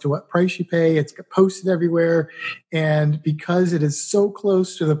Cozumel as to what price you pay. It's posted everywhere. And because it is so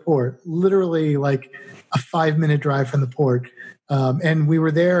close to the port, literally like a 5-minute drive from the port. And we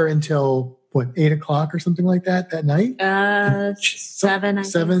were there until 8 o'clock or something like that night? 7.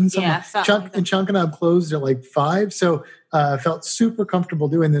 Something. Yeah, And Chonkanab closed at like 5. So I felt super comfortable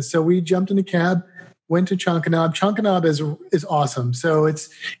doing this. So we jumped in a cab, went to Chonkanab. Chonkanab is awesome. So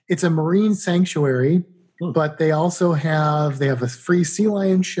it's a marine sanctuary, but they also have a free sea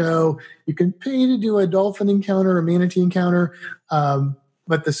lion show. You can pay to do a dolphin encounter, a manatee encounter.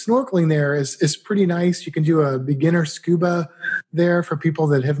 But the snorkeling there is pretty nice. You can do a beginner scuba there for people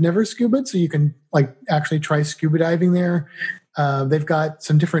that have never scubaed. So you can actually try scuba diving there. They've got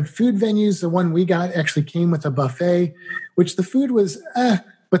some different food venues. The one we got actually came with a buffet, which the food was,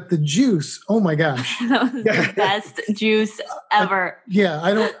 but the juice, oh my gosh. That was the best juice ever. Yeah,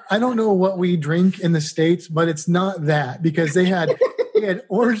 I don't know what we drink in the States, but it's not that, because they had They had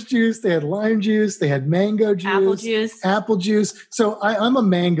orange juice, they had lime juice, they had mango juice, apple juice. So I'm a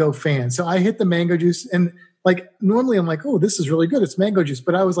mango fan. So I hit the mango juice, and like normally I'm like, oh, this is really good. It's mango juice.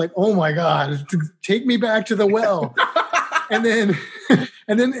 But I was like, oh my God, take me back to the well. And then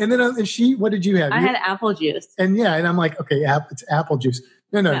what did you have? I had apple juice. And I'm like, okay, it's apple juice.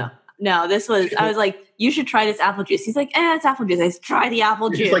 No. This was, I was like, you should try this apple juice. He's like, it's apple juice. I said, try the apple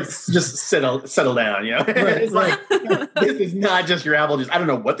juice. He's like, just settle down, you know? Right, it's like, this is not just your apple juice. I don't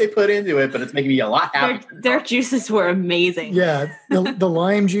know what they put into it, but it's making me a lot happier. Their juices were amazing. Yeah. The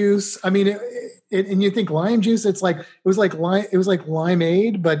lime juice. I mean, and you think lime juice, it was like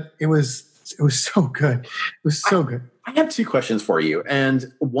limeade, but it was so good. It was so good. I have two questions for you.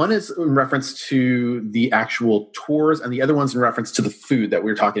 And one is in reference to the actual tours, and the other one's in reference to the food that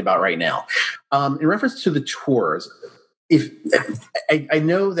we're talking about right now. In reference to the tours, I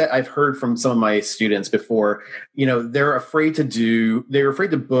know that I've heard from some of my students before, they're afraid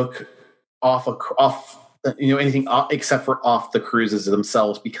to book off anything except for off the cruises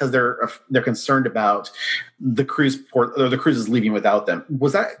themselves, because they're concerned about the cruise port or the cruises leaving without them.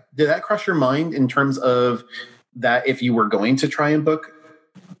 Did that cross your mind in terms of that, if you were going to try and book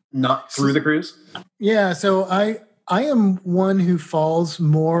not through the cruise? Yeah. So I am one who falls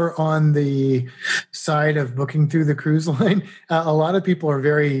more on the side of booking through the cruise line. A lot of people are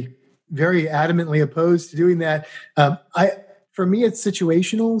very, very adamantly opposed to doing that. For me, it's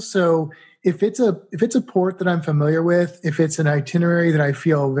situational. So if it's a port that I'm familiar with, if it's an itinerary that I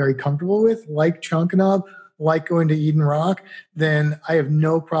feel very comfortable with, like Chankanaab, like going to Eden Rock, then I have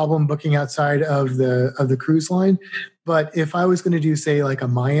no problem booking outside of the cruise line. But if I was going to do, say, like a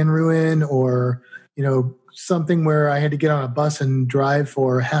Mayan ruin, or something where I had to get on a bus and drive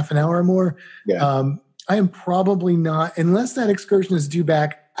for half an hour or more, I am probably not, unless that excursion is due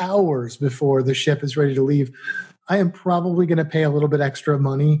back hours before the ship is ready to leave, I am probably going to pay a little bit extra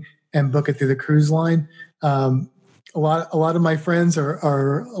money and book it through the cruise line. A lot of my friends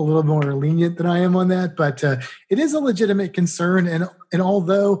are a little more lenient than I am on that, but it is a legitimate concern. And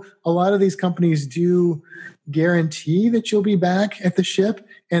although a lot of these companies do guarantee that you'll be back at the ship,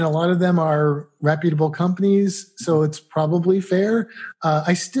 and a lot of them are reputable companies, so it's probably fair,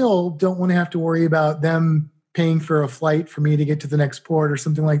 I still don't want to have to worry about them paying for a flight for me to get to the next port or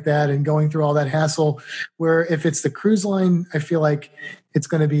something like that, and going through all that hassle. Where if it's the cruise line, I feel like it's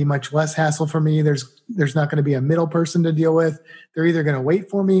going to be much less hassle for me. There's not going to be a middle person to deal with. They're either going to wait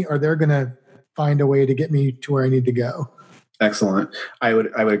for me, or they're going to find a way to get me to where I need to go. Excellent. I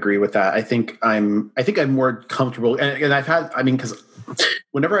would agree with that. I think I'm more comfortable, and because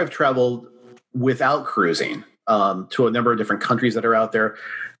whenever I've traveled without cruising to a number of different countries that are out there,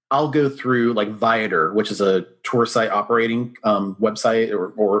 I'll go through like Viator, which is a tour site operating website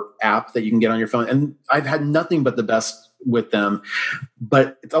or app that you can get on your phone. And I've had nothing but the best with them.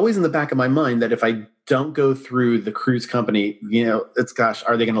 But it's always in the back of my mind that if I don't go through the cruise company,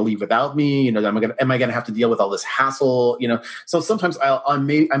 are they going to leave without me? Am I going to have to deal with all this hassle? So sometimes I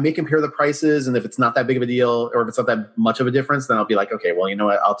may compare the prices, and if it's not that big of a deal, or if it's not that much of a difference, then I'll be like, okay, well, you know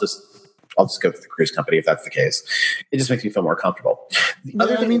what? I'll just go to the cruise company if that's the case. It just makes me feel more comfortable.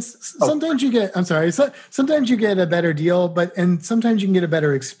 Sometimes you get, sometimes you get a better deal, and sometimes you can get a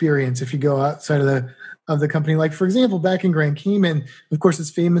better experience if you go outside of the company. Like, for example, back in Grand Cayman, of course, it's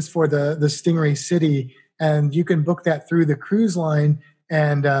famous for the Stingray City, and you can book that through the cruise line,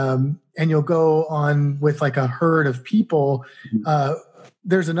 and you'll go on with like a herd of people.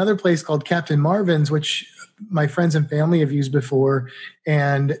 There's another place called Captain Marvin's, which my friends and family have used before,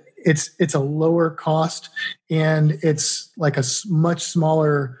 and it's a lower cost, and it's like a much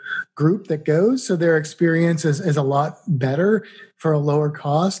smaller group that goes. So their experience is a lot better for a lower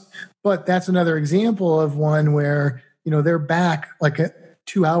cost. But that's another example of one where, they're back like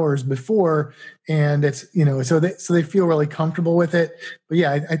 2 hours before, and it's, so they feel really comfortable with it. But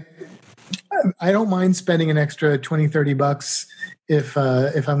yeah, I don't mind spending an extra $20-$30 if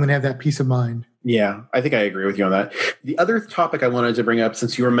I'm going to have that peace of mind. Yeah, I think I agree with you on that. The other topic I wanted to bring up,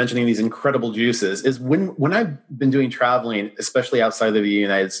 since you were mentioning these incredible juices, is when I've been doing traveling, especially outside of the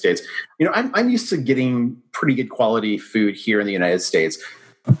United States, I'm used to getting pretty good quality food here in the United States.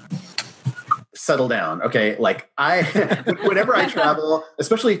 Settle down. Okay. Like whenever I travel,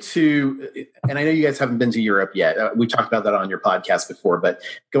 especially and I know you guys haven't been to Europe yet. We talked about that on your podcast before, but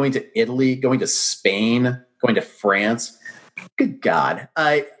going to Italy, going to Spain, going to France, good God.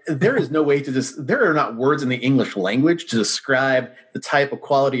 There is no way there are not words in the English language to describe the type of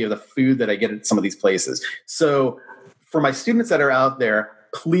quality of the food that I get at some of these places. So for my students that are out there,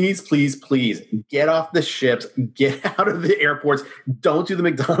 please, please, please get off the ships, get out of the airports. Don't do the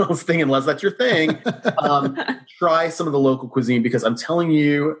McDonald's thing unless that's your thing. Try some of the local cuisine, because I'm telling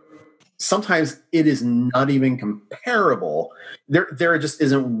you, sometimes it is not even comparable. There just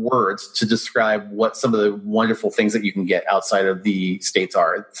isn't words to describe what some of the wonderful things that you can get outside of the States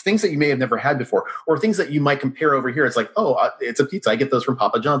are. Things that you may have never had before, or things that you might compare over here. It's like, oh, it's a pizza. I get those from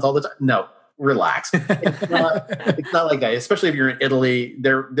Papa John's all the time. No, relax. It's not like that. Especially if you're in Italy,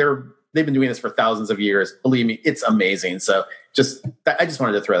 they've been doing this for thousands of years. Believe me, it's amazing. So I just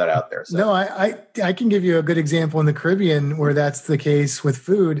wanted to throw that out there. So. No, I can give you a good example in the Caribbean where that's the case with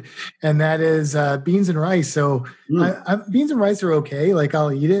food, and that is beans and rice. So beans and rice are okay. Like,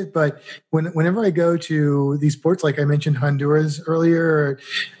 I'll eat it. But whenever I go to these ports, like I mentioned Honduras earlier,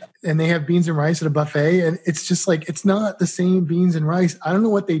 and they have beans and rice at a buffet, and it's just like, it's not the same beans and rice. I don't know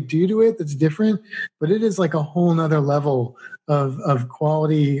what they do to it that's different, but it is like a whole nother level of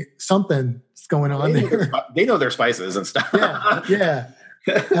quality, something that's going on there. They know their spices and stuff. Yeah,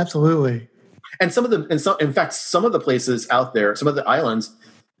 absolutely. And in fact, some of the places out there, some of the islands,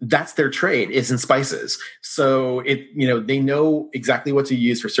 that's their trade, is in spices. So they know exactly what to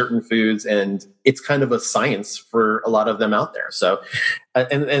use for certain foods, and it's kind of a science for a lot of them out there. So,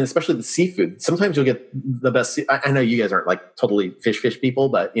 and especially the seafood. Sometimes you'll get the best. I know you guys aren't like totally fish people,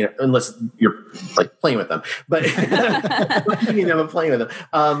 but unless you're like playing with them, but playing with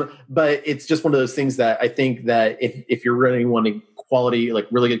them. But it's just one of those things that I think that if you're really wanting quality, like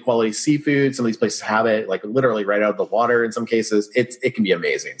really good quality seafood, some of these places have it like literally right out of the water. In some cases, it can be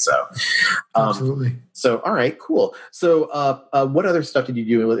amazing. So, absolutely. So, all right, cool. So, what other stuff did you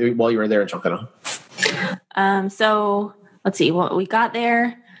do while you were there in Chocono? So let's see. Well, we got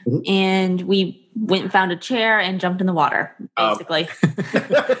there and we went and found a chair and jumped in the water, basically.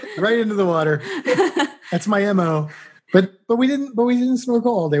 Right into the water. That's my MO. But we didn't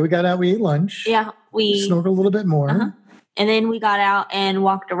snorkel all day. We got out, we ate lunch. Yeah, we snorkeled a little bit more. Uh-huh. And then we got out and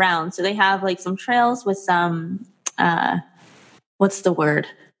walked around. So they have like some trails with some, what's the word?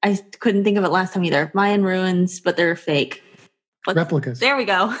 I couldn't think of it last time either. Mayan ruins, but they're fake. Replicas. There we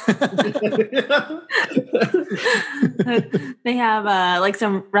go. They have like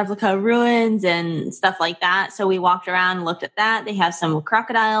some replica ruins and stuff like that. So we walked around and looked at that. They have some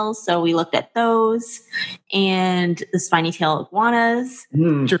crocodiles. So we looked at those and the spiny tail iguanas.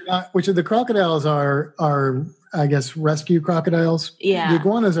 Which of the crocodiles are I guess rescue crocodiles. Yeah. The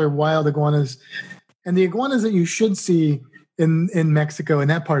iguanas are wild iguanas. And the iguanas that you should see in Mexico, in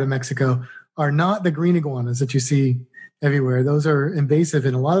that part of Mexico, are not the green iguanas that you see everywhere. Those are invasive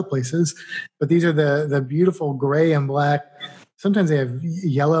in a lot of places, but these are the beautiful gray and black. Sometimes they have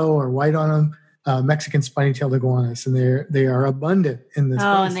yellow or white on them. Mexican spiny-tailed iguanas, and they are abundant in this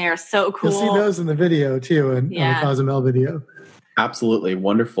place. And they are so cool. You'll see those in the video too, in the Cozumel video. Absolutely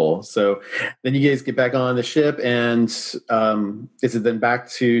wonderful. So then you guys get back on the ship, and is it then back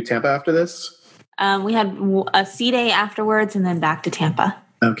to Tampa after this? We had a sea day afterwards, and then back to Tampa.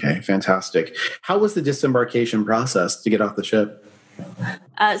 Okay, fantastic. How was the disembarkation process to get off the ship?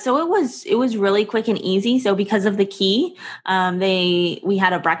 So it was really quick and easy. So because of the key, we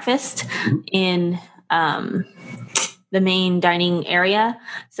had a breakfast in the main dining area.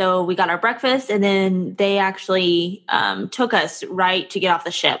 So we got our breakfast, and then they actually took us right to get off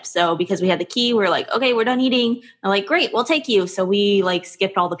the ship. So because we had the key, we were like, okay, we're done eating. I'm like, great, we'll take you. So we like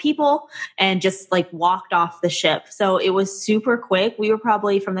skipped all the people and just like walked off the ship. So it was super quick. We were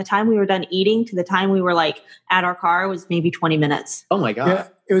probably, from the time we were done eating to the time we were like at our car, was maybe 20 minutes. Oh my God. Yeah.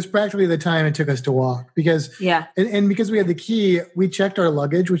 It was practically the time it took us to walk because, and because we had the key, we checked our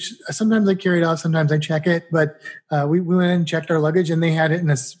luggage, which sometimes I carry it out, sometimes I check it, but we went and checked our luggage, and they had it in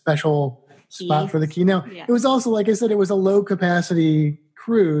a special spot for the key. Now, it was also, like I said, it was a low capacity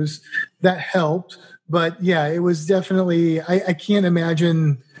cruise that helped, but it was definitely, I can't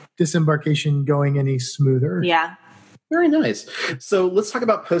imagine disembarkation going any smoother. Yeah. Very nice. So let's talk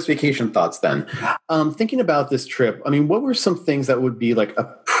about post-vacation thoughts then. Thinking about this trip, I mean, what were some things that would be like a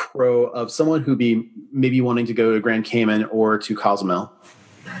pro of someone who'd be maybe wanting to go to Grand Cayman or to Cozumel?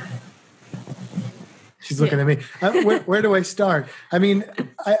 She's looking at me. Where do I start? I mean,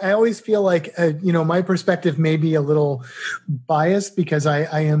 I always feel like, my perspective may be a little biased because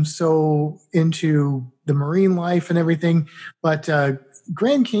I am so into the marine life and everything, but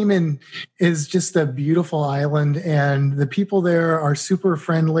Grand Cayman is just a beautiful island, and the people there are super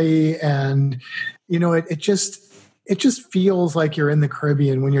friendly, and it just feels like you're in the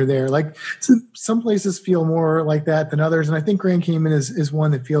Caribbean when you're there. Like some places feel more like that than others, and I think Grand Cayman is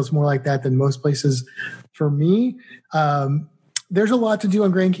one that feels more like that than most places for me. There's a lot to do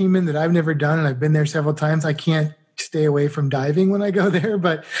on Grand Cayman that I've never done, and I've been there several times. I can't stay away from diving when I go there,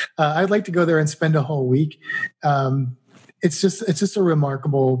 but I'd like to go there and spend a whole week. It's just a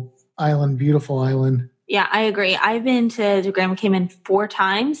remarkable island, beautiful island. Yeah, I agree. I've been to Grand Cayman 4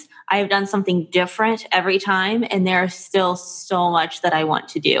 times. I have done something different every time, and there's still so much that I want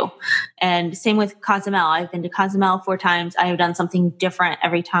to do. And same with Cozumel. I've been to Cozumel 4 times. I have done something different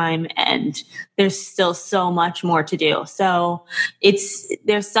every time, and there's still so much more to do. So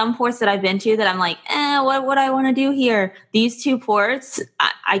there's some ports that I've been to that I'm like, what would I want to do here? These 2 ports,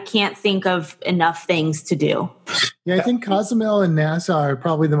 I can't think of enough things to do. Yeah, I think Cozumel and Nassau are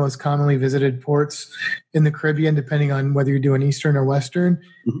probably the most commonly visited ports in the Caribbean, depending on whether you're doing Eastern or Western.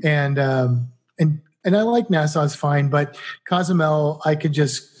 Mm-hmm. And I like Nassau's fine, but Cozumel I could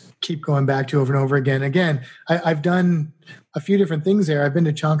just keep going back to over and over again. Again, I've done a few different things there. I've been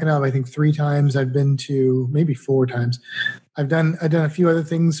to Chonkanab, I think 3 times. I've been to maybe 4 times. I've done a few other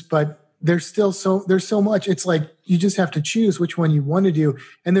things, but there's so much. It's like you just have to choose which one you want to do,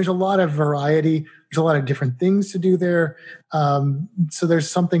 and there's a lot of variety. There's a lot of different things to do there. So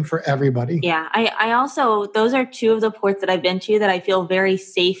there's something for everybody. Yeah. I also, those are 2 of the ports that I've been to that I feel very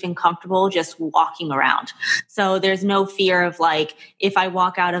safe and comfortable just walking around. So there's no fear of like, if I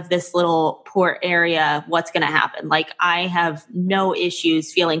walk out of this little port area, what's going to happen? Like I have no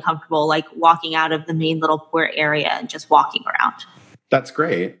issues feeling comfortable, like walking out of the main little port area and just walking around. That's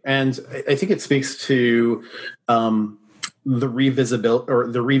great. And I think it speaks to the revisiting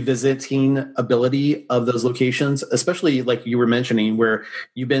ability of those locations, especially like you were mentioning, where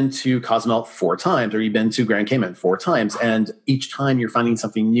you've been to Cozumel 4 times, or you've been to Grand Cayman 4 times, and each time you're finding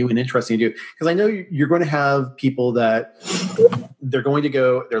something new and interesting to do. Because I know you're going to have people that they're going to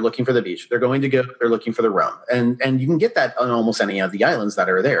go, they're looking for the beach. They're going to go, they're looking for the rum. And you can get that on almost any of the islands that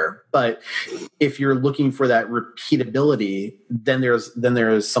are there. But if you're looking for that repeatability, then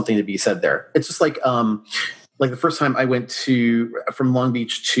there's something to be said there. It's just like the first time I went from Long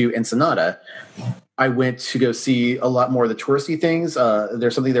Beach to Ensenada, I went to go see a lot more of the touristy things.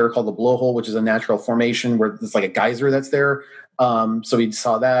 There's something there called the Blowhole, which is a natural formation where it's like a geyser that's there. So we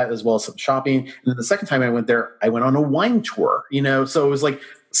saw that as well as some shopping. And then the second time I went there, I went on a wine tour, so it was like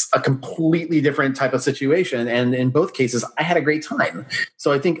a completely different type of situation. And in both cases, I had a great time.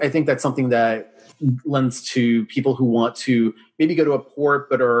 So I think that's something that lends to people who want to maybe go to a port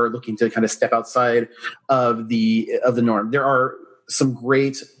but are looking to kind of step outside of the norm. There are some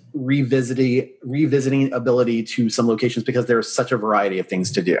great revisiting ability to some locations because there's such a variety of things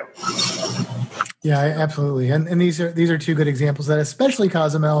to do. Yeah, absolutely. And these are 2 good examples that, especially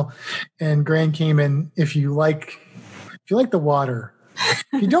Cozumel and Grand Cayman, if you like the water.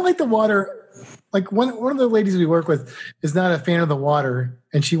 If you don't like the water, like one of the ladies we work with is not a fan of the water,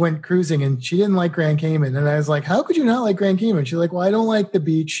 and she went cruising and she didn't like Grand Cayman. And I was like, how could you not like Grand Cayman? She's like, well, I don't like the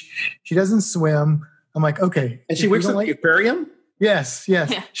beach. She doesn't swim. I'm like, okay. And she works at the aquarium? Yes.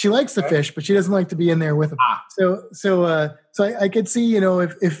 Yeah. She likes the fish, but she doesn't like to be in there with them. So I could see,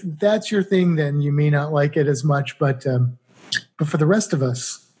 if that's your thing, then you may not like it as much, but for the rest of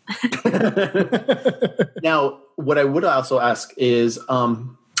us. Now, what I would also ask is,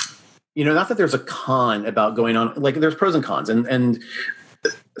 not that there's a con about going on, like there's pros and cons, and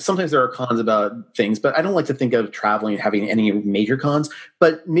sometimes there are cons about things, but I don't like to think of traveling having any major cons.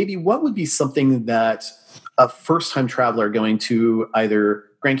 But maybe what would be something that a first-time traveler going to either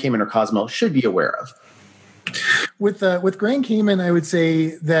Grand Cayman or Cozumel should be aware of? With Grand Cayman, I would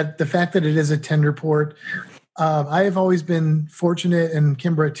say that the fact that it is a tender port, I have always been fortunate, in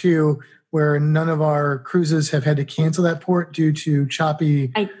Kimbra too, where none of our cruises have had to cancel that port due to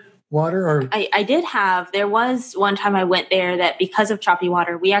choppy water. Or I did have. There was one time I went there that because of choppy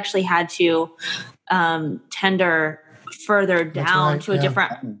water, we actually had to tender further down to a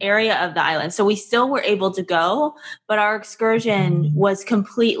different area of the island. So we still were able to go, but our excursion was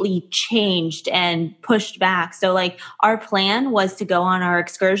completely changed and pushed back. So like our plan was to go on our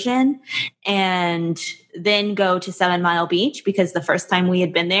excursion and then go to 7 Mile Beach, because the first time we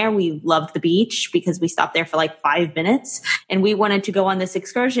had been there, we loved the beach because we stopped there for like 5 minutes, and we wanted to go on this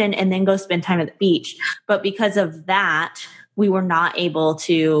excursion and then go spend time at the beach. But because of that, we were not able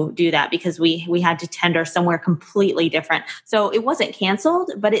to do that because we had to tender somewhere completely different. So it wasn't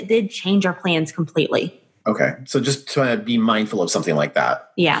canceled, but it did change our plans completely. Okay. So just to be mindful of something like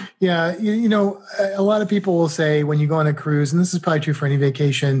that. Yeah. Yeah. A lot of people will say when you go on a cruise, and this is probably true for any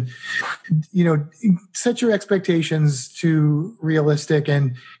vacation, set your expectations to realistic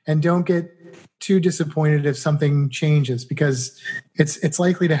and don't get too disappointed if something changes, because it's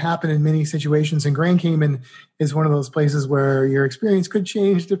likely to happen in many situations. And Grand Cayman is one of those places where your experience could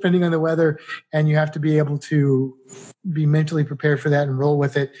change depending on the weather, and you have to be able to be mentally prepared for that and roll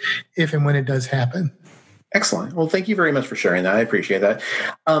with it if and when it does happen. Excellent. Well, thank you very much for sharing that. I appreciate that.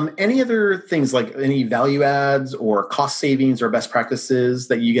 Any other things like any value adds or cost savings or best practices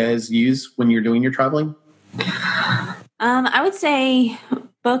that you guys use when you're doing your traveling? I would say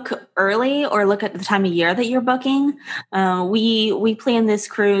book early or look at the time of year that you're booking. We plan this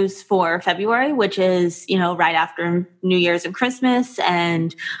cruise for February, which is, right after New Year's and Christmas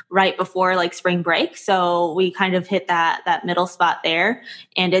and right before like spring break. So we kind of hit that middle spot there,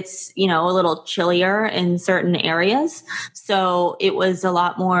 and it's, a little chillier in certain areas. So it was a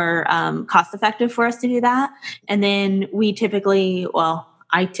lot more cost effective for us to do that. And then we typically, I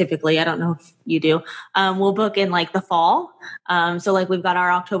don't know if you do, we'll book in like the fall. So like we've got our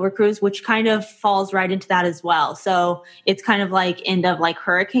October cruise, which kind of falls right into that as well. So it's kind of like end of like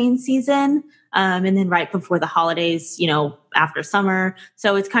hurricane season. And then right before the holidays, after summer.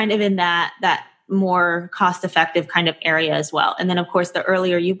 So it's kind of in that more cost effective kind of area as well. And then of course, the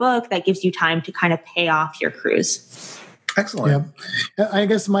earlier you book, that gives you time to kind of pay off your cruise. Excellent. Yeah. I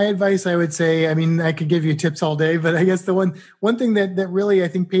guess my advice, I would say, I could give you tips all day, but I guess the one thing that really I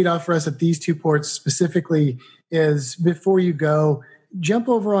think paid off for us at these two ports specifically is before you go, jump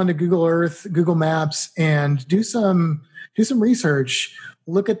over onto Google Earth, Google Maps, and do some research.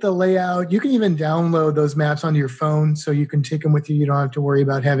 Look at the layout. You can even download those maps onto your phone so you can take them with you. You don't have to worry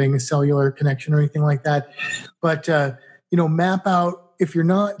about having a cellular connection or anything like that. But, map out, if you're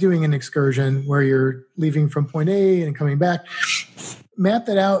not doing an excursion where you're leaving from point A and coming back, map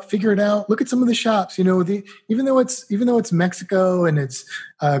that out, figure it out. Look at some of the shops. Even though it's Mexico and it's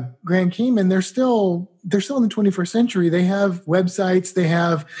Grand Cayman, they're still in the 21st century. They have websites. They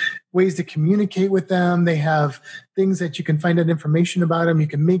have ways to communicate with them. They have things that you can find out information about them. You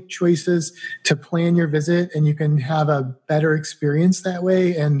can make choices to plan your visit, and you can have a better experience that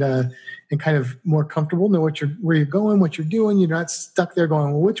way. And kind of more comfortable, know where you're going, what you're doing. You're not stuck there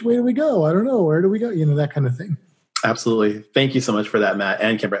going, well, which way do we go? I don't know. Where do we go? That kind of thing. Absolutely. Thank you so much for that, Matt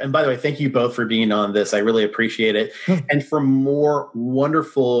and Kimber. And by the way, thank you both for being on this. I really appreciate it. And for more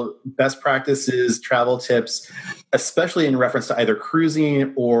wonderful best practices, travel tips, especially in reference to either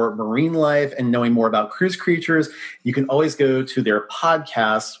cruising or marine life and knowing more about cruise creatures, you can always go to their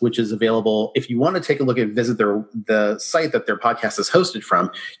podcast, which is available. If you want to take a look and visit the site that their podcast is hosted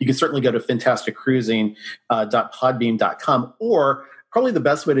from, you can certainly go to fantasticcruising.podbean.com, or probably the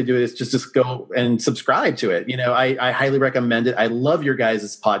best way to do it is just go and subscribe to it. I highly recommend it. I love your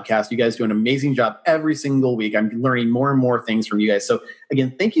guys' podcast. You guys do an amazing job every single week. I'm learning more and more things from you guys. So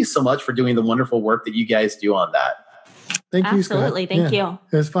again, thank you so much for doing the wonderful work that you guys do on that. Thank you, Scott. Absolutely. Thank you.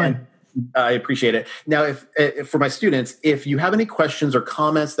 It was fun. I appreciate it. Now, if for my students, if you have any questions or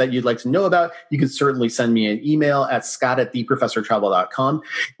comments that you'd like to know about, you can certainly send me an email at scott@theprofessortravel.com.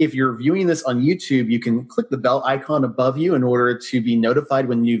 If you're viewing this on YouTube, you can click the bell icon above you in order to be notified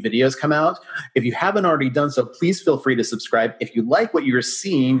when new videos come out. If you haven't already done so, please feel free to subscribe. If you like what you're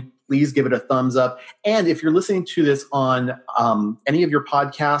seeing, please give it a thumbs up. And if you're listening to this on any of your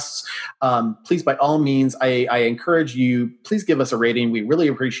podcasts, please, by all means, I encourage you, please give us a rating. We really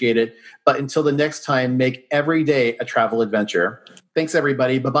appreciate it. But until the next time, make every day a travel adventure. Thanks,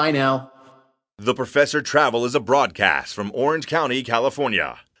 everybody. Bye-bye now. The Professor Travel is a broadcast from Orange County,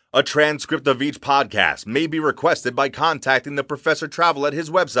 California. A transcript of each podcast may be requested by contacting the Professor Travel at his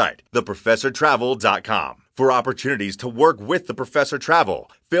website, theprofessortravel.com. For opportunities to work with the Professor Travel,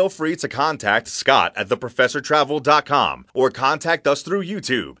 feel free to contact Scott at theprofessortravel.com or contact us through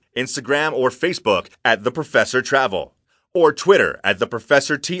YouTube, Instagram, or Facebook at The Professor Travel, or Twitter at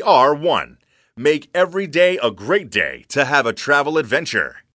TheProfessorTR1. Make every day a great day to have a travel adventure.